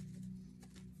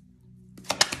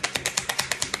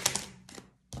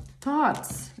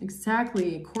 Thoughts,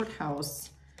 exactly. Courthouse.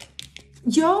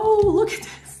 Yo, look at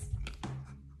this.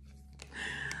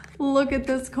 Look at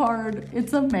this card.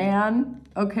 It's a man.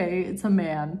 Okay, it's a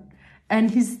man. And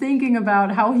he's thinking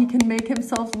about how he can make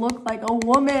himself look like a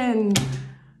woman.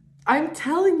 I'm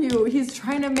telling you, he's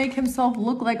trying to make himself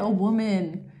look like a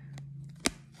woman.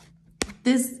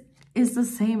 This is the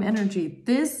same energy.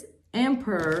 This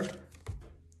Emperor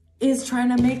is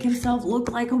trying to make himself look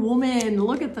like a woman.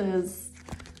 Look at this.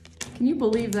 Can you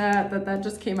believe that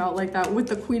just came out like that with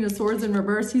the Queen of Swords in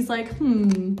reverse? He's like,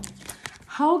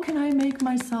 how can I make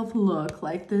myself look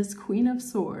like this Queen of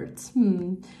Swords?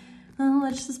 Well,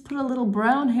 let's just put a little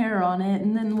brown hair on it,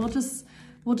 and then we'll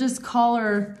just call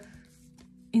her,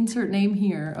 insert name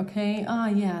here, okay? Ah,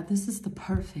 yeah, this is the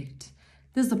perfect.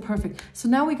 This is the perfect. So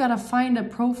now we gotta find a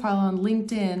profile on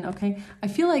LinkedIn, okay? I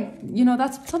feel like, you know,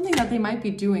 that's something that they might be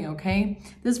doing, okay?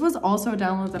 This was also a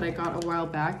download that I got a while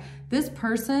back. This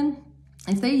person,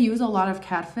 if they use a lot of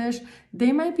Catfish,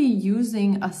 they might be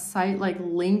using a site like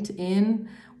LinkedIn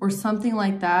or something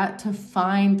like that to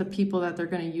find the people that they're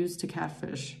gonna use to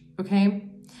catfish, okay?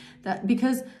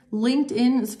 Because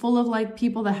LinkedIn is full of like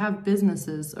people that have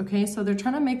businesses, okay? So they're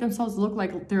trying to make themselves look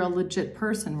like they're a legit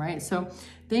person, right? So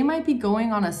they might be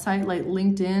going on a site like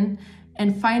LinkedIn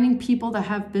and finding people that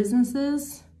have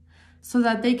businesses so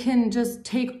that they can just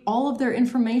take all of their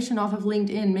information off of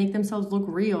LinkedIn, make themselves look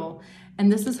real.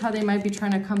 And this is how they might be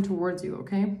trying to come towards you,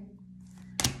 okay?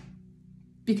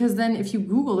 Because then if you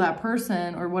Google that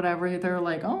person or whatever, they're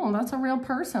like, oh, that's a real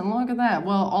person. Look at that.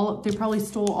 Well, they probably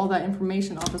stole all that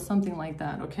information off of something like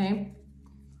that, okay?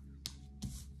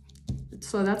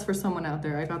 So that's for someone out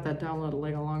there. I got that downloaded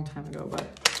like a long time ago, but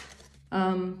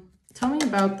tell me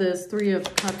about this Three of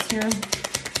Cups here.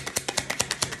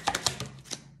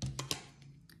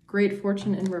 Great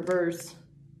Fortune in reverse.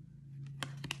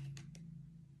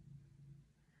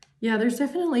 Yeah, there's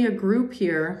definitely a group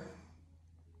here.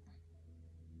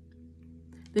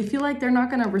 They feel like they're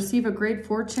not going to receive a great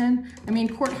fortune. I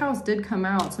mean, Courthouse did come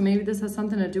out, so maybe this has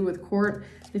something to do with court.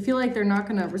 They feel like they're not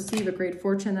going to receive a great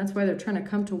fortune. That's why they're trying to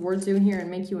come towards you here and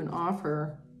make you an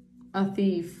offer. A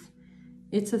thief.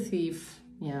 It's a thief.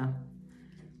 Yeah.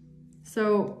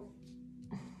 So,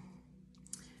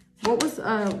 what was,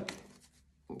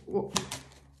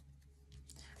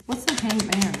 what's the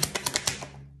Hanged Man?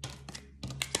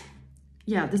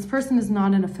 Yeah, this person is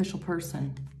not an official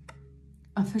person.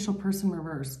 Official person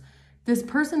reverse. This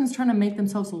person is trying to make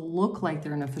themselves look like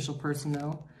they're an official person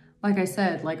though. Like I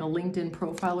said, like a LinkedIn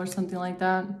profile or something like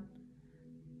that.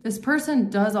 This person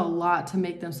does a lot to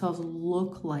make themselves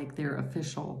look like they're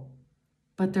official,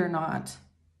 but they're not.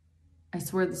 I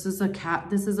swear this is a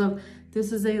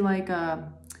like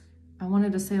a, I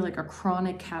wanted to say like a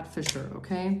chronic catfisher,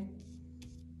 okay?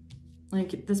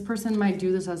 Like this person might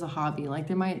do this as a hobby. Like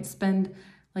they might spend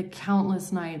like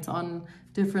countless nights on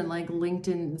different like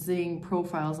LinkedIn Zing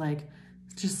profiles, like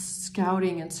just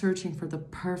scouting and searching for the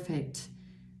perfect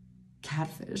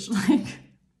catfish,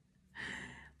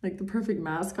 like the perfect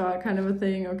mascot kind of a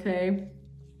thing, okay?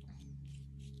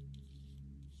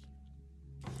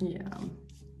 Yeah.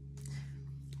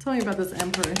 Tell me about this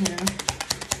Emperor here.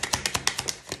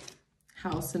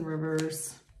 House in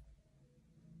reverse.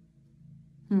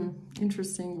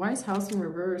 Interesting. Why is House in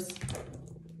reverse?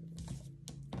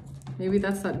 Maybe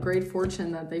that's that great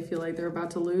fortune that they feel like they're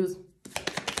about to lose.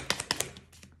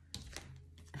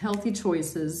 Healthy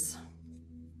choices.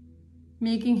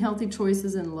 Making healthy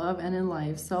choices in love and in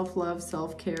life. Self-love,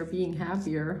 self-care, being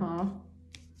happier, huh?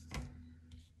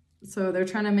 So they're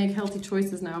trying to make healthy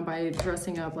choices now by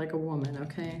dressing up like a woman,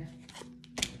 okay?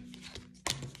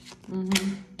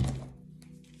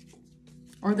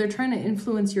 Or they're trying to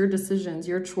influence your decisions,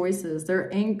 your choices.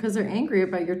 Because they're angry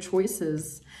about your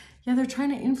choices. Yeah, they're trying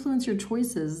to influence your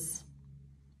choices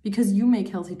because you make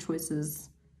healthy choices.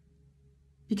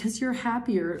 Because you're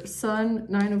happier. Sun,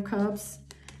 9 of Cups.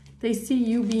 They see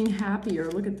you being happier.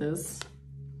 Look at this.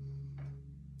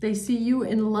 They see you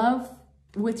in love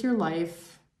with your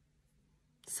life.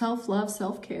 Self-love,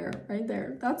 self-care, right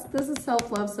there. This is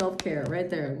self-love, self-care, right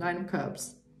there. 9 of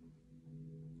Cups.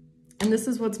 And this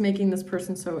is what's making this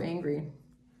person so angry.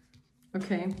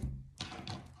 Okay.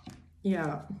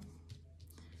 Yeah.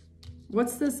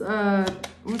 What's this 3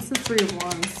 of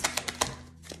Wands?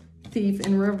 Thief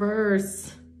in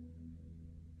reverse.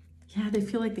 Yeah, they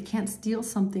feel like they can't steal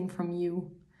something from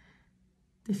you.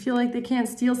 They feel like they can't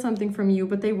steal something from you,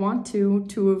 but they want to.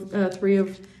 3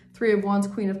 of Wands,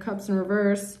 Queen of Cups in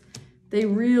reverse. They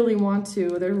really want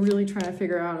to. They're really trying to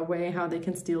figure out a way how they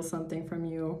can steal something from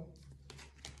you.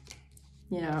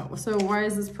 Yeah, so why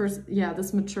is this person, yeah,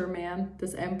 this mature man,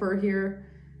 this Emperor here,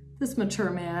 this mature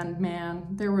man,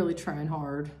 they're really trying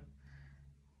hard.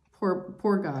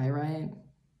 Poor guy, right?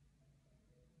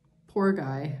 Poor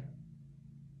guy.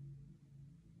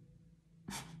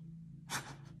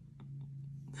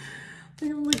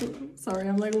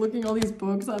 I'm like looking all these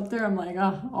books up there. I'm like,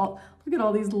 look at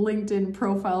all these LinkedIn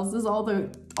profiles. This is all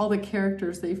the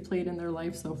characters they've played in their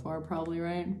life so far, probably,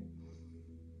 right?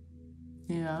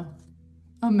 Yeah.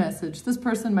 A message. This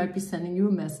person might be sending you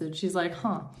a message. She's like,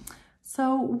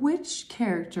 so which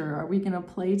character are we going to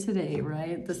play today,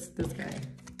 right? This guy.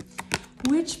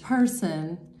 Which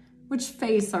person, which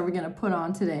face are we going to put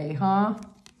on today, huh?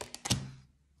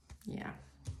 Yeah.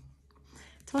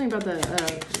 Tell me about the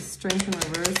Strength in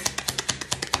reverse.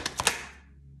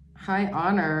 High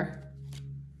honor.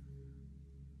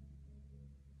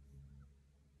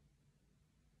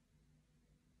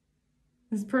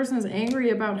 This person is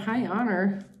angry about high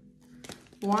honor.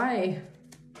 Why?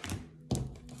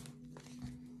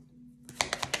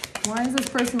 Why is this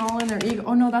person all in their ego?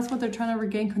 Oh no, that's what they're trying to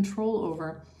regain control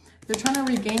over. They're trying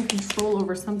to regain control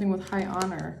over something with high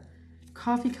honor.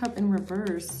 Coffee cup in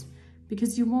reverse.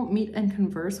 Because you won't meet and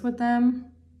converse with them.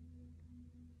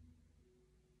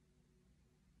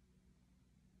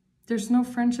 There's no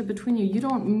friendship between you. You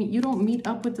don't meet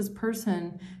up with this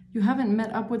person. You haven't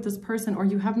met up with this person, or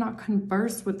you have not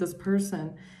conversed with this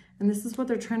person. And this is what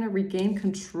they're trying to regain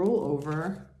control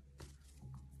over.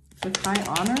 With high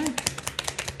honor.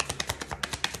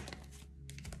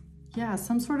 Yeah,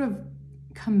 some sort of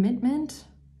commitment.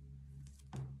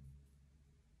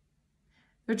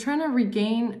 They're trying to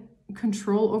regain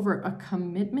control over a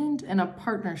commitment and a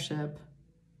partnership.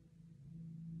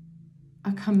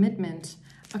 A commitment.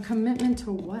 A commitment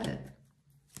to what?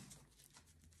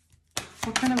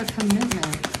 What kind of a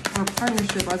commitment or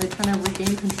partnership are they trying to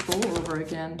regain control over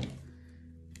again?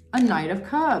 A Knight of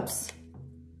Cups.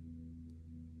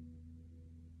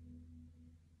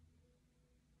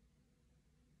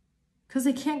 Because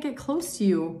they can't get close to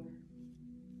you.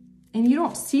 And you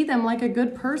don't see them like a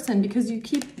good person because you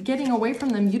keep getting away from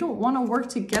them. You don't want to work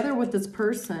together with this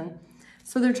person.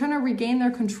 So they're trying to regain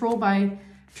their control by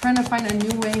trying to find a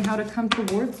new way how to come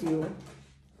towards you.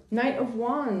 Knight of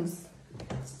Wands.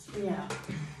 Yeah.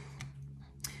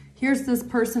 Here's this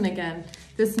person again.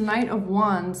 This Knight of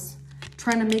Wands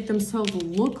trying to make themselves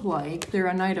look like they're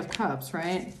a Knight of Cups,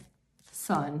 right?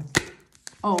 Sun.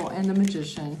 Oh, and the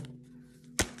Magician.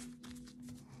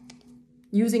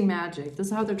 Using magic. This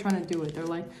is how they're trying to do it. They're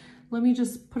like, let me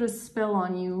just put a spell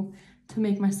on you to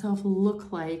make myself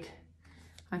look like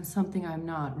I'm something I'm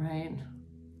not, right?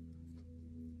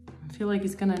 I feel like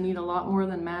he's going to need a lot more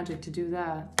than magic to do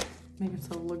that. Make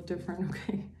himself look different,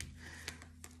 okay?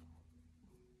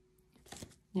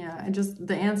 Yeah,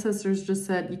 the ancestors just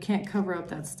said, you can't cover up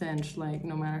that stench, like,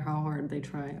 no matter how hard they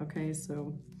try, okay?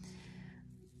 So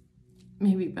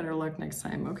maybe better luck next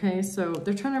time, okay? So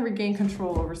they're trying to regain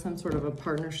control over some sort of a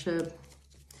partnership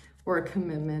or a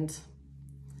commitment.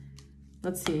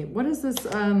 Let's see. What is this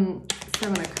 7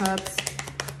 of Cups?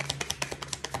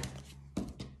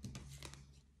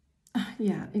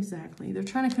 Yeah, exactly. They're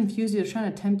trying to confuse you. They're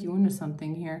trying to tempt you into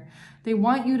something here. They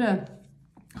want you to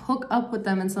hook up with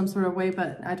them in some sort of way,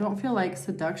 but I don't feel like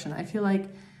seduction. I feel like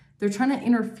they're trying to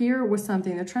interfere with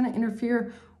something. They're trying to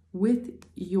interfere with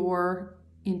your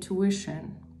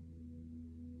intuition,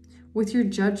 with your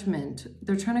judgment.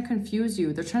 They're trying to confuse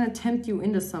you. They're trying to tempt you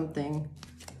into something.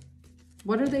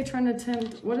 What are they trying to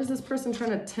tempt? What is this person trying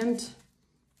to tempt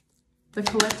the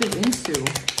collective into?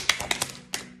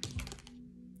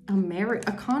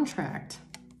 A contract,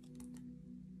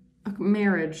 a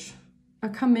marriage, a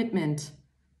commitment.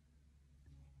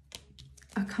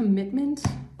 A commitment?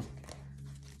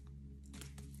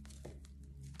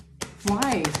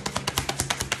 Why?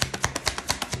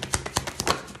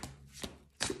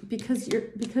 Because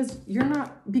you're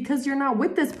not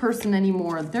with this person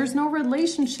anymore. There's no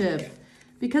relationship.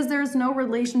 Because there's no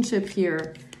relationship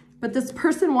here. But this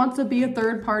person wants to be a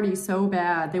third party so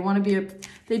bad. They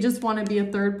just want to be a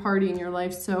third party in your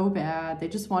life so bad. They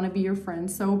just want to be your friend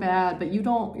so bad. But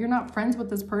you're not friends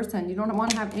with this person. You don't want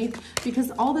to have any,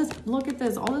 because look at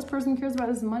this. All this person cares about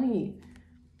is money.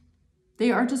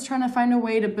 They are just trying to find a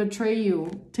way to betray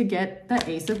you to get the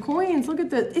Ace of Coins. Look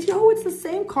at this. It's the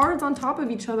same cards on top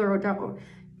of each other.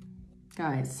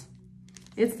 Guys,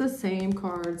 it's the same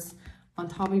cards on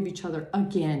top of each other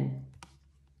again.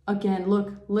 Again,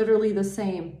 look, literally the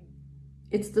same.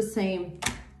 It's the same.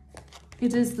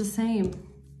 It is the same.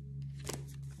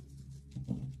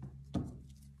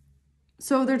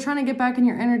 So they're trying to get back in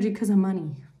your energy because of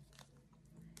money.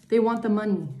 They want the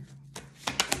money.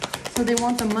 So they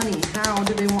want the money. How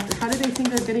do they think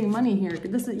they're getting money here?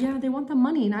 They want the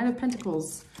money. Knight of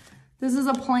Pentacles. This is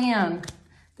a plan.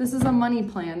 This is a money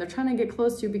plan. They're trying to get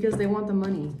close to you because they want the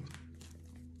money.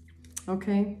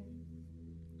 Okay?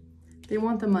 They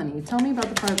want the money. Tell me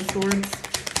about the Five of Swords.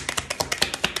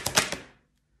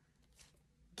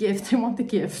 Gift. They want the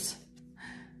gift.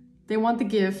 They want the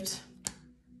gift.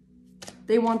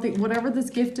 They want whatever this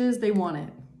gift is, they want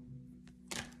it.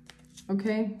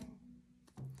 Okay?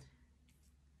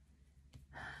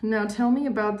 Now tell me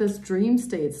about this dream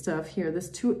state stuff here.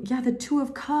 The Two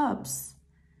of Cups.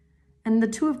 And the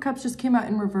Two of Cups just came out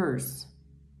in reverse.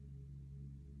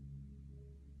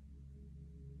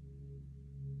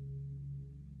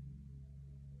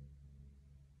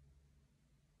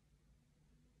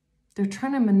 They're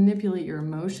trying to manipulate your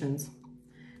emotions.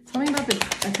 Tell me about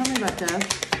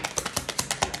death.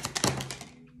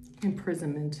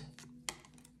 Imprisonment.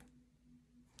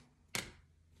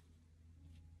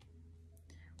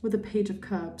 With a Page of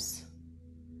Cups.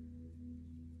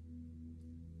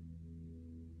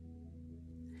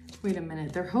 Wait a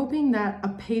minute. They're hoping that a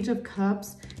Page of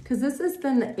Cups, because this is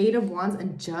then the Eight of Wands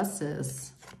and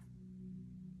Justice.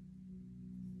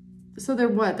 So they're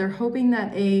what? They're hoping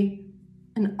that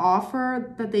an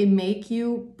offer that they make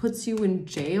you puts you in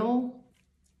jail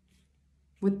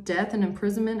with death and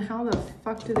imprisonment. How the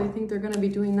fuck do they think they're going to be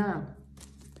doing that?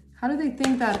 How do they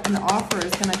think that an offer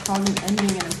is going to cause an ending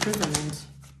in imprisonment?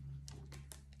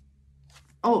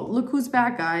 Oh, look who's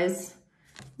back, guys.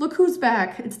 Look who's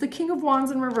back. It's the King of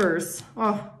Wands in reverse.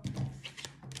 Oh,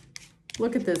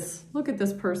 look at this. Look at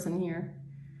this person here.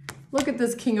 Look at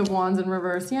this King of Wands in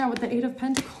reverse. Yeah, with the Eight of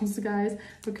Pentacles, guys.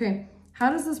 Okay. How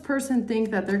does this person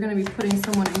think that they're going to be putting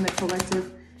someone in the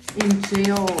collective in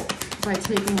jail by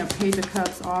taking a Page of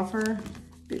Cups offer?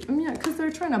 I mean, yeah, because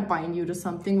they're trying to bind you to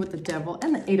something with the Devil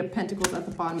and the Eight of Pentacles at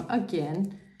the bottom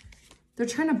again. They're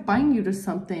trying to bind you to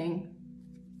something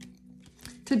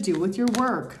to do with your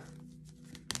work,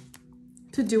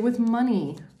 to do with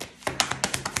money.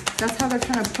 That's how they're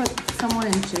trying to put someone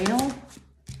in jail.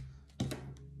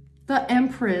 The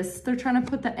Empress. They're trying to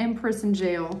put the Empress in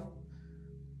jail.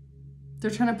 They're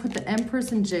trying to put the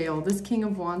Empress in jail. This King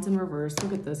of Wands in reverse.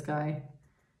 Look at this guy.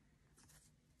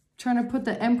 Trying to put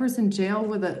the Empress in jail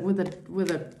with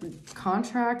a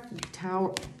contract.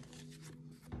 Tower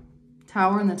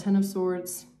and the Ten of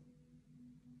Swords.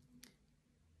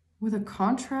 With a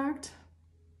contract.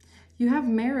 You have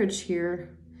marriage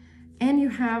here. And you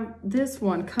have this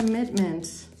one,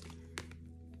 commitment.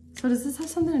 So does this have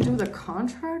something to do with a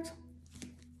contract?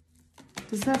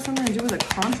 Does this have something to do with a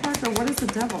contract? Or what is the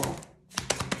Devil?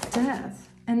 Death.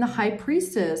 And the High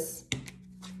Priestess.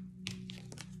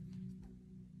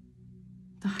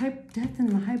 Death and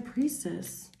the High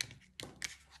Priestess.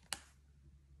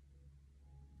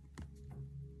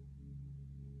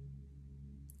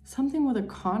 Something with a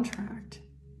contract.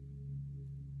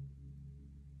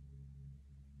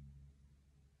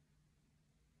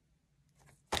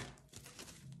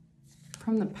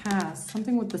 From the past.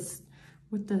 Something with this,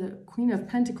 with the Queen of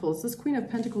Pentacles. This Queen of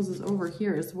Pentacles is over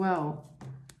here as well.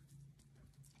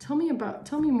 Tell me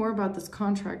more about this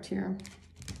contract here.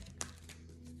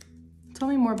 Tell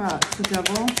me more about the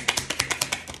Devil,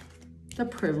 the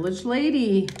Privileged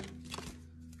Lady,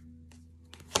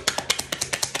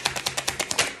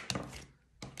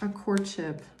 a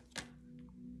courtship.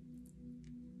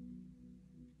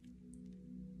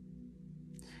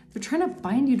 They're trying to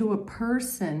bind you to a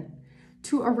person,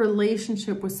 to a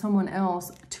relationship with someone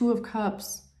else. Two of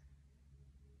Cups.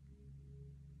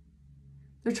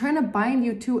 They're trying to bind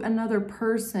you to another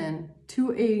person,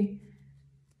 to a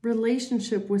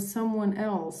relationship with someone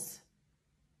else.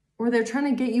 Or they're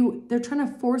trying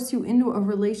to force you into a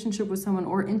relationship with someone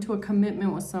or into a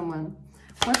commitment with someone.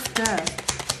 What's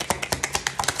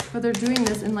death? But they're doing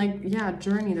this in like, yeah,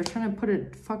 journey. They're trying to put a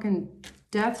fucking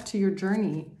death to your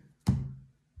journey.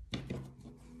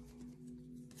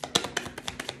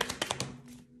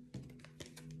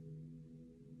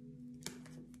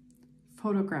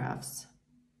 Photographs.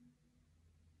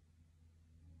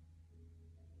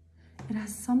 It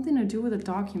has something to do with a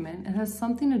document. It has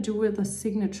something to do with a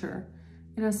signature.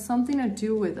 It has something to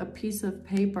do with a piece of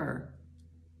paper.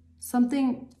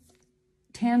 Something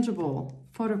tangible.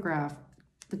 Photograph.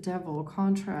 The Devil.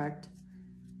 Contract.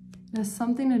 It has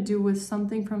something to do with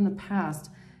something from the past.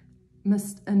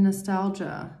 And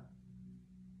nostalgia.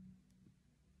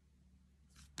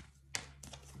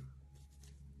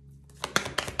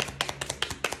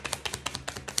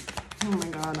 Oh my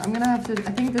God, I'm gonna have to,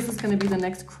 I think this is gonna be the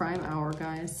next crime hour,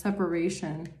 guys.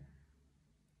 Separation.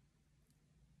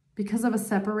 Because of a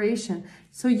separation.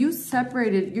 So you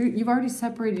separated, you've already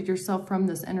separated yourself from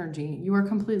this energy. You are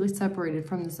completely separated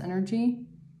from this energy.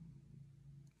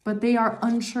 But they are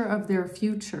unsure of their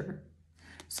future.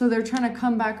 So they're trying to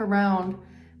come back around,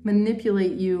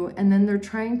 manipulate you, and then they're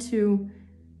trying to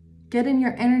get in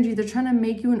your energy. They're trying to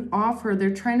make you an offer.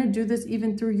 They're trying to do this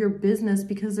even through your business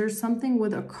because there's something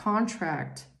with a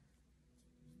contract.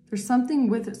 There's something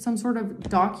with some sort of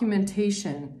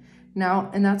documentation now,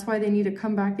 and that's why they need to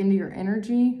come back into your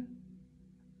energy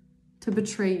to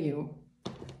betray you.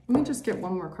 Let me just get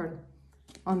one more card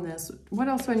on this. What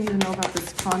else do I need to know about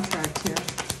this contract here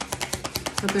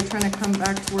that they're trying to come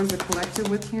back towards the collective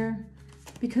with here?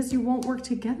 Because you won't work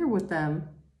together with them.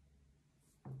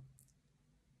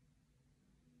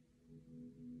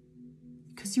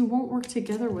 Because you won't work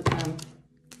together with them.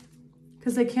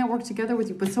 Because they can't work together with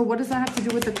you. But so what does that have to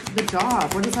do with the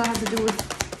job? What does that have to do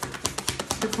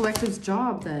with the collective's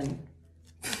job then?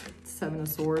 Seven of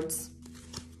Swords.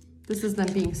 This is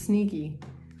them being sneaky.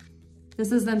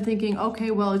 This is them thinking,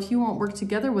 okay, well, if you won't work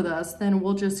together with us, then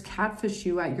we'll just catfish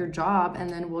you at your job and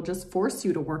then we'll just force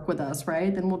you to work with us,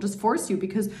 right? Then we'll just force you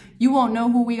because you won't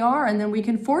know who we are and then we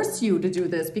can force you to do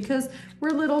this because we're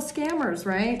little scammers,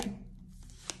 right?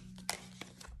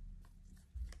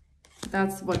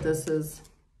 That's what this is.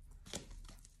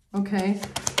 Okay.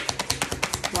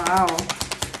 Wow.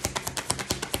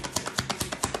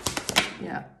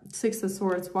 Yeah. Six of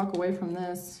Swords. Walk away from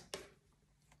this.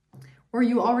 Or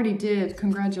you already did.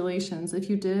 Congratulations. If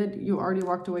you did, you already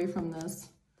walked away from this.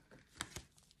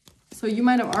 So you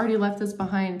might have already left this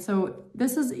behind. So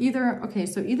this is either, okay,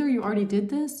 so either you already did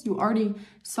this, you already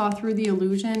saw through the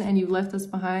illusion and you left this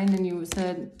behind and you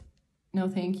said, no,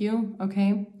 thank you.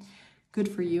 Okay. Good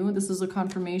for you. This is a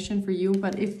confirmation for you.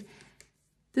 But if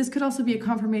this could also be a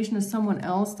confirmation to someone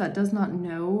else that does not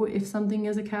know if something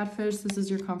is a catfish, this is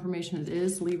your confirmation. It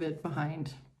is. Leave it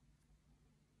behind.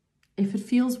 If it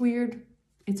feels weird,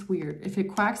 it's weird. If it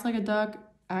quacks like a duck,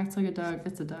 acts like a duck,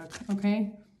 it's a duck.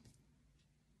 Okay?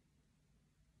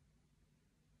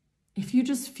 If you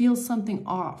just feel something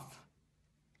off,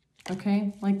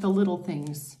 okay? Like the little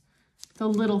things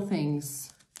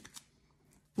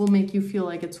will make you feel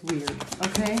like it's weird,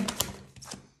 okay?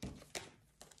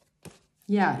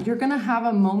 Yeah, you're going to have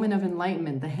a moment of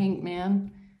enlightenment, the Hanged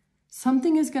Man.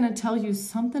 Something is going to tell you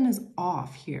something is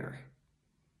off here.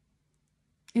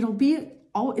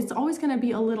 It's always going to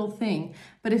be a little thing.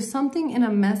 But if something in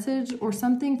a message or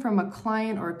something from a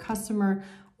client or a customer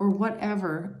or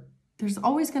whatever, there's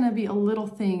always going to be a little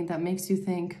thing that makes you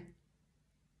think,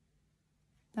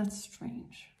 that's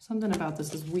strange. Something about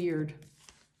this is weird.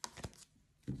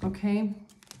 Okay.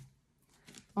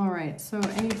 All right. So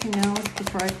anything else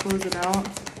before I close it out?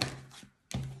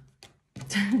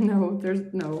 No,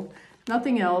 there's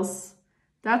nothing else.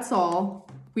 That's all.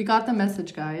 We got the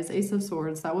message, guys. Ace of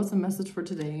Swords. That was the message for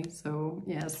today. So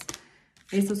yes,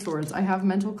 Ace of Swords. I have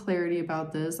mental clarity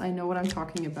about this. I know what I'm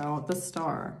talking about. The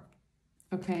Star.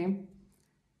 Okay.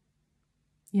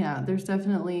 Yeah, there's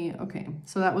definitely, okay.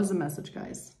 So that was the message,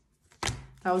 guys.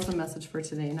 That was the message for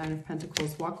today. 9 of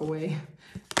Pentacles. Walk away.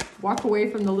 Walk away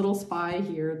from the little spy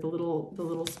here. The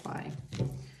little spy.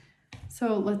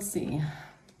 So let's see.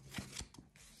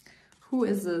 Who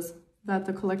is this that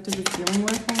the collective is dealing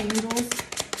with, Holy Angels?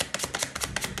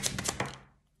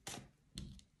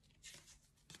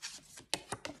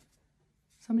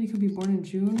 Somebody could be born in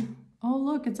June. Oh,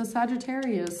 look, it's a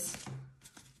Sagittarius.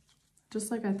 Just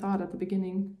like I thought at the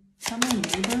beginning. Is that my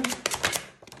neighbor?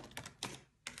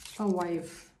 A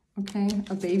wife. Okay,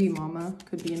 a baby mama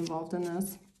could be involved in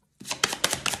this.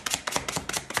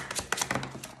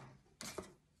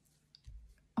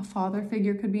 A father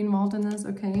figure could be involved in this.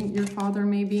 Okay, your father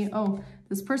may be, oh,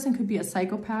 this person could be a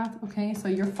psychopath. Okay, so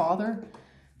your father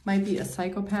might be a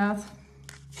psychopath.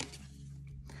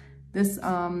 This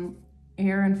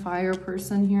air and fire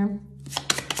person here.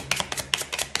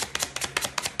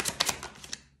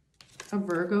 A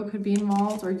Virgo could be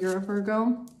involved, or you're a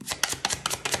Virgo.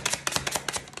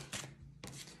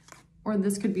 Or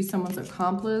this could be someone's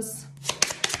accomplice.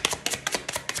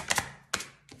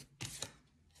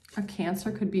 A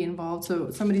Cancer could be involved.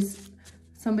 So somebody's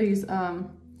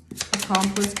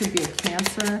accomplice could be a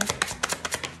Cancer.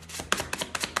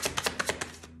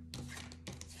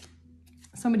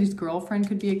 Somebody's girlfriend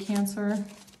could be a Cancer.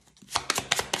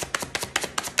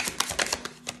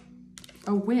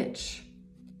 A witch.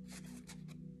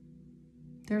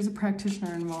 There's a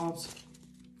practitioner involved.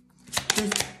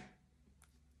 There's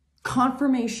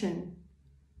confirmation.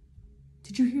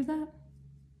 Did you hear that?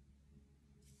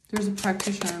 There's a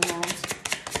practitioner involved.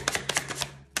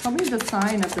 Tell me the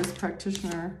sign of this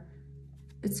practitioner.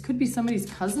 It could be somebody's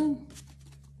cousin.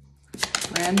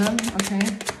 Random,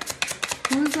 okay.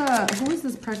 Who is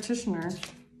this practitioner?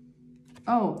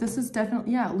 Oh, this is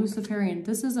definitely, yeah, Luciferian.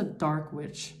 This is a dark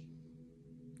witch.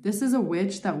 This is a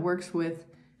witch that works with,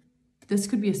 this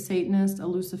could be a Satanist, a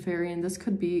Luciferian. This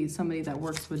could be somebody that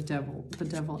works with the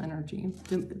devil energy,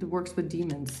 that works with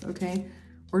demons, okay?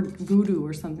 Or voodoo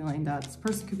or something like that. This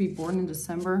person could be born in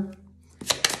December,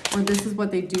 or this is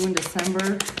what they do in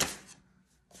December.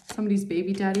 Somebody's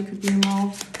baby daddy could be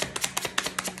involved.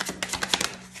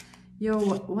 Yo,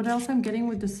 what else I'm getting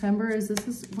with December is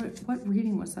what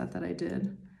reading was that I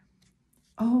did?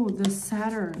 Oh, the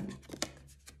Saturn.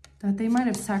 That they might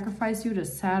have sacrificed you to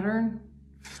Saturn.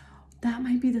 That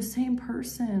might be the same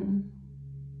person.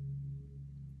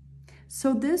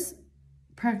 So this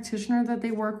practitioner that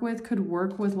they work with could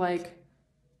work with like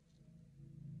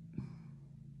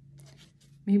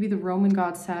maybe the Roman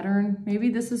god Saturn. Maybe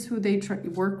this is who they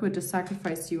work with to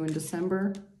sacrifice you in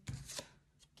December.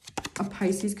 A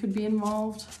Pisces could be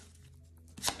involved.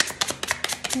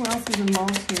 Who else is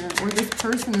involved here? Or this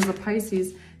person is a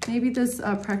Pisces. Maybe this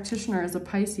practitioner is a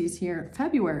Pisces here.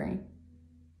 February.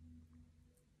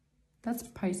 That's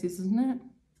Pisces, isn't it?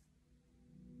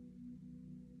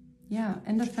 Yeah,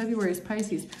 end of February is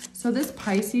Pisces. So this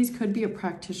Pisces could be a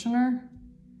practitioner.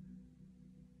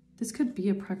 This could be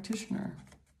a practitioner.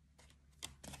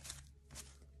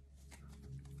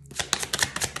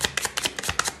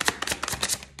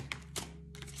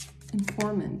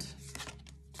 Informant.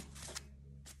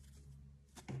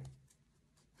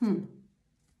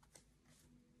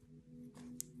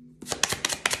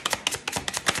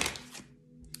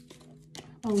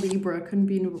 A Libra could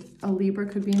be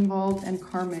involved, and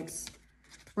karmics.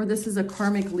 Or this is a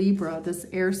karmic Libra, this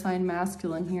air sign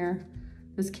masculine here.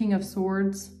 This King of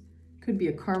Swords could be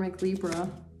a karmic Libra.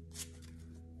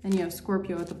 And you have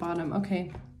Scorpio at the bottom.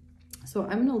 Okay, so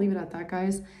I'm gonna leave it at that,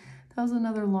 guys. That was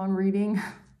another long reading.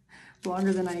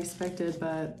 Longer than I expected,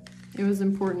 but it was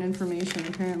important information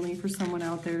apparently for someone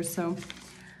out there. So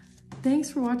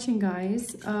thanks for watching,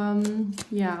 guys.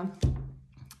 Yeah,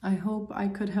 I hope I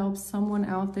could help someone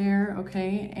out there.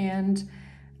 Okay, and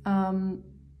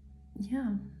yeah,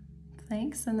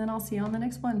 thanks, and then I'll see you on the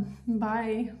next one.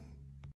 Bye.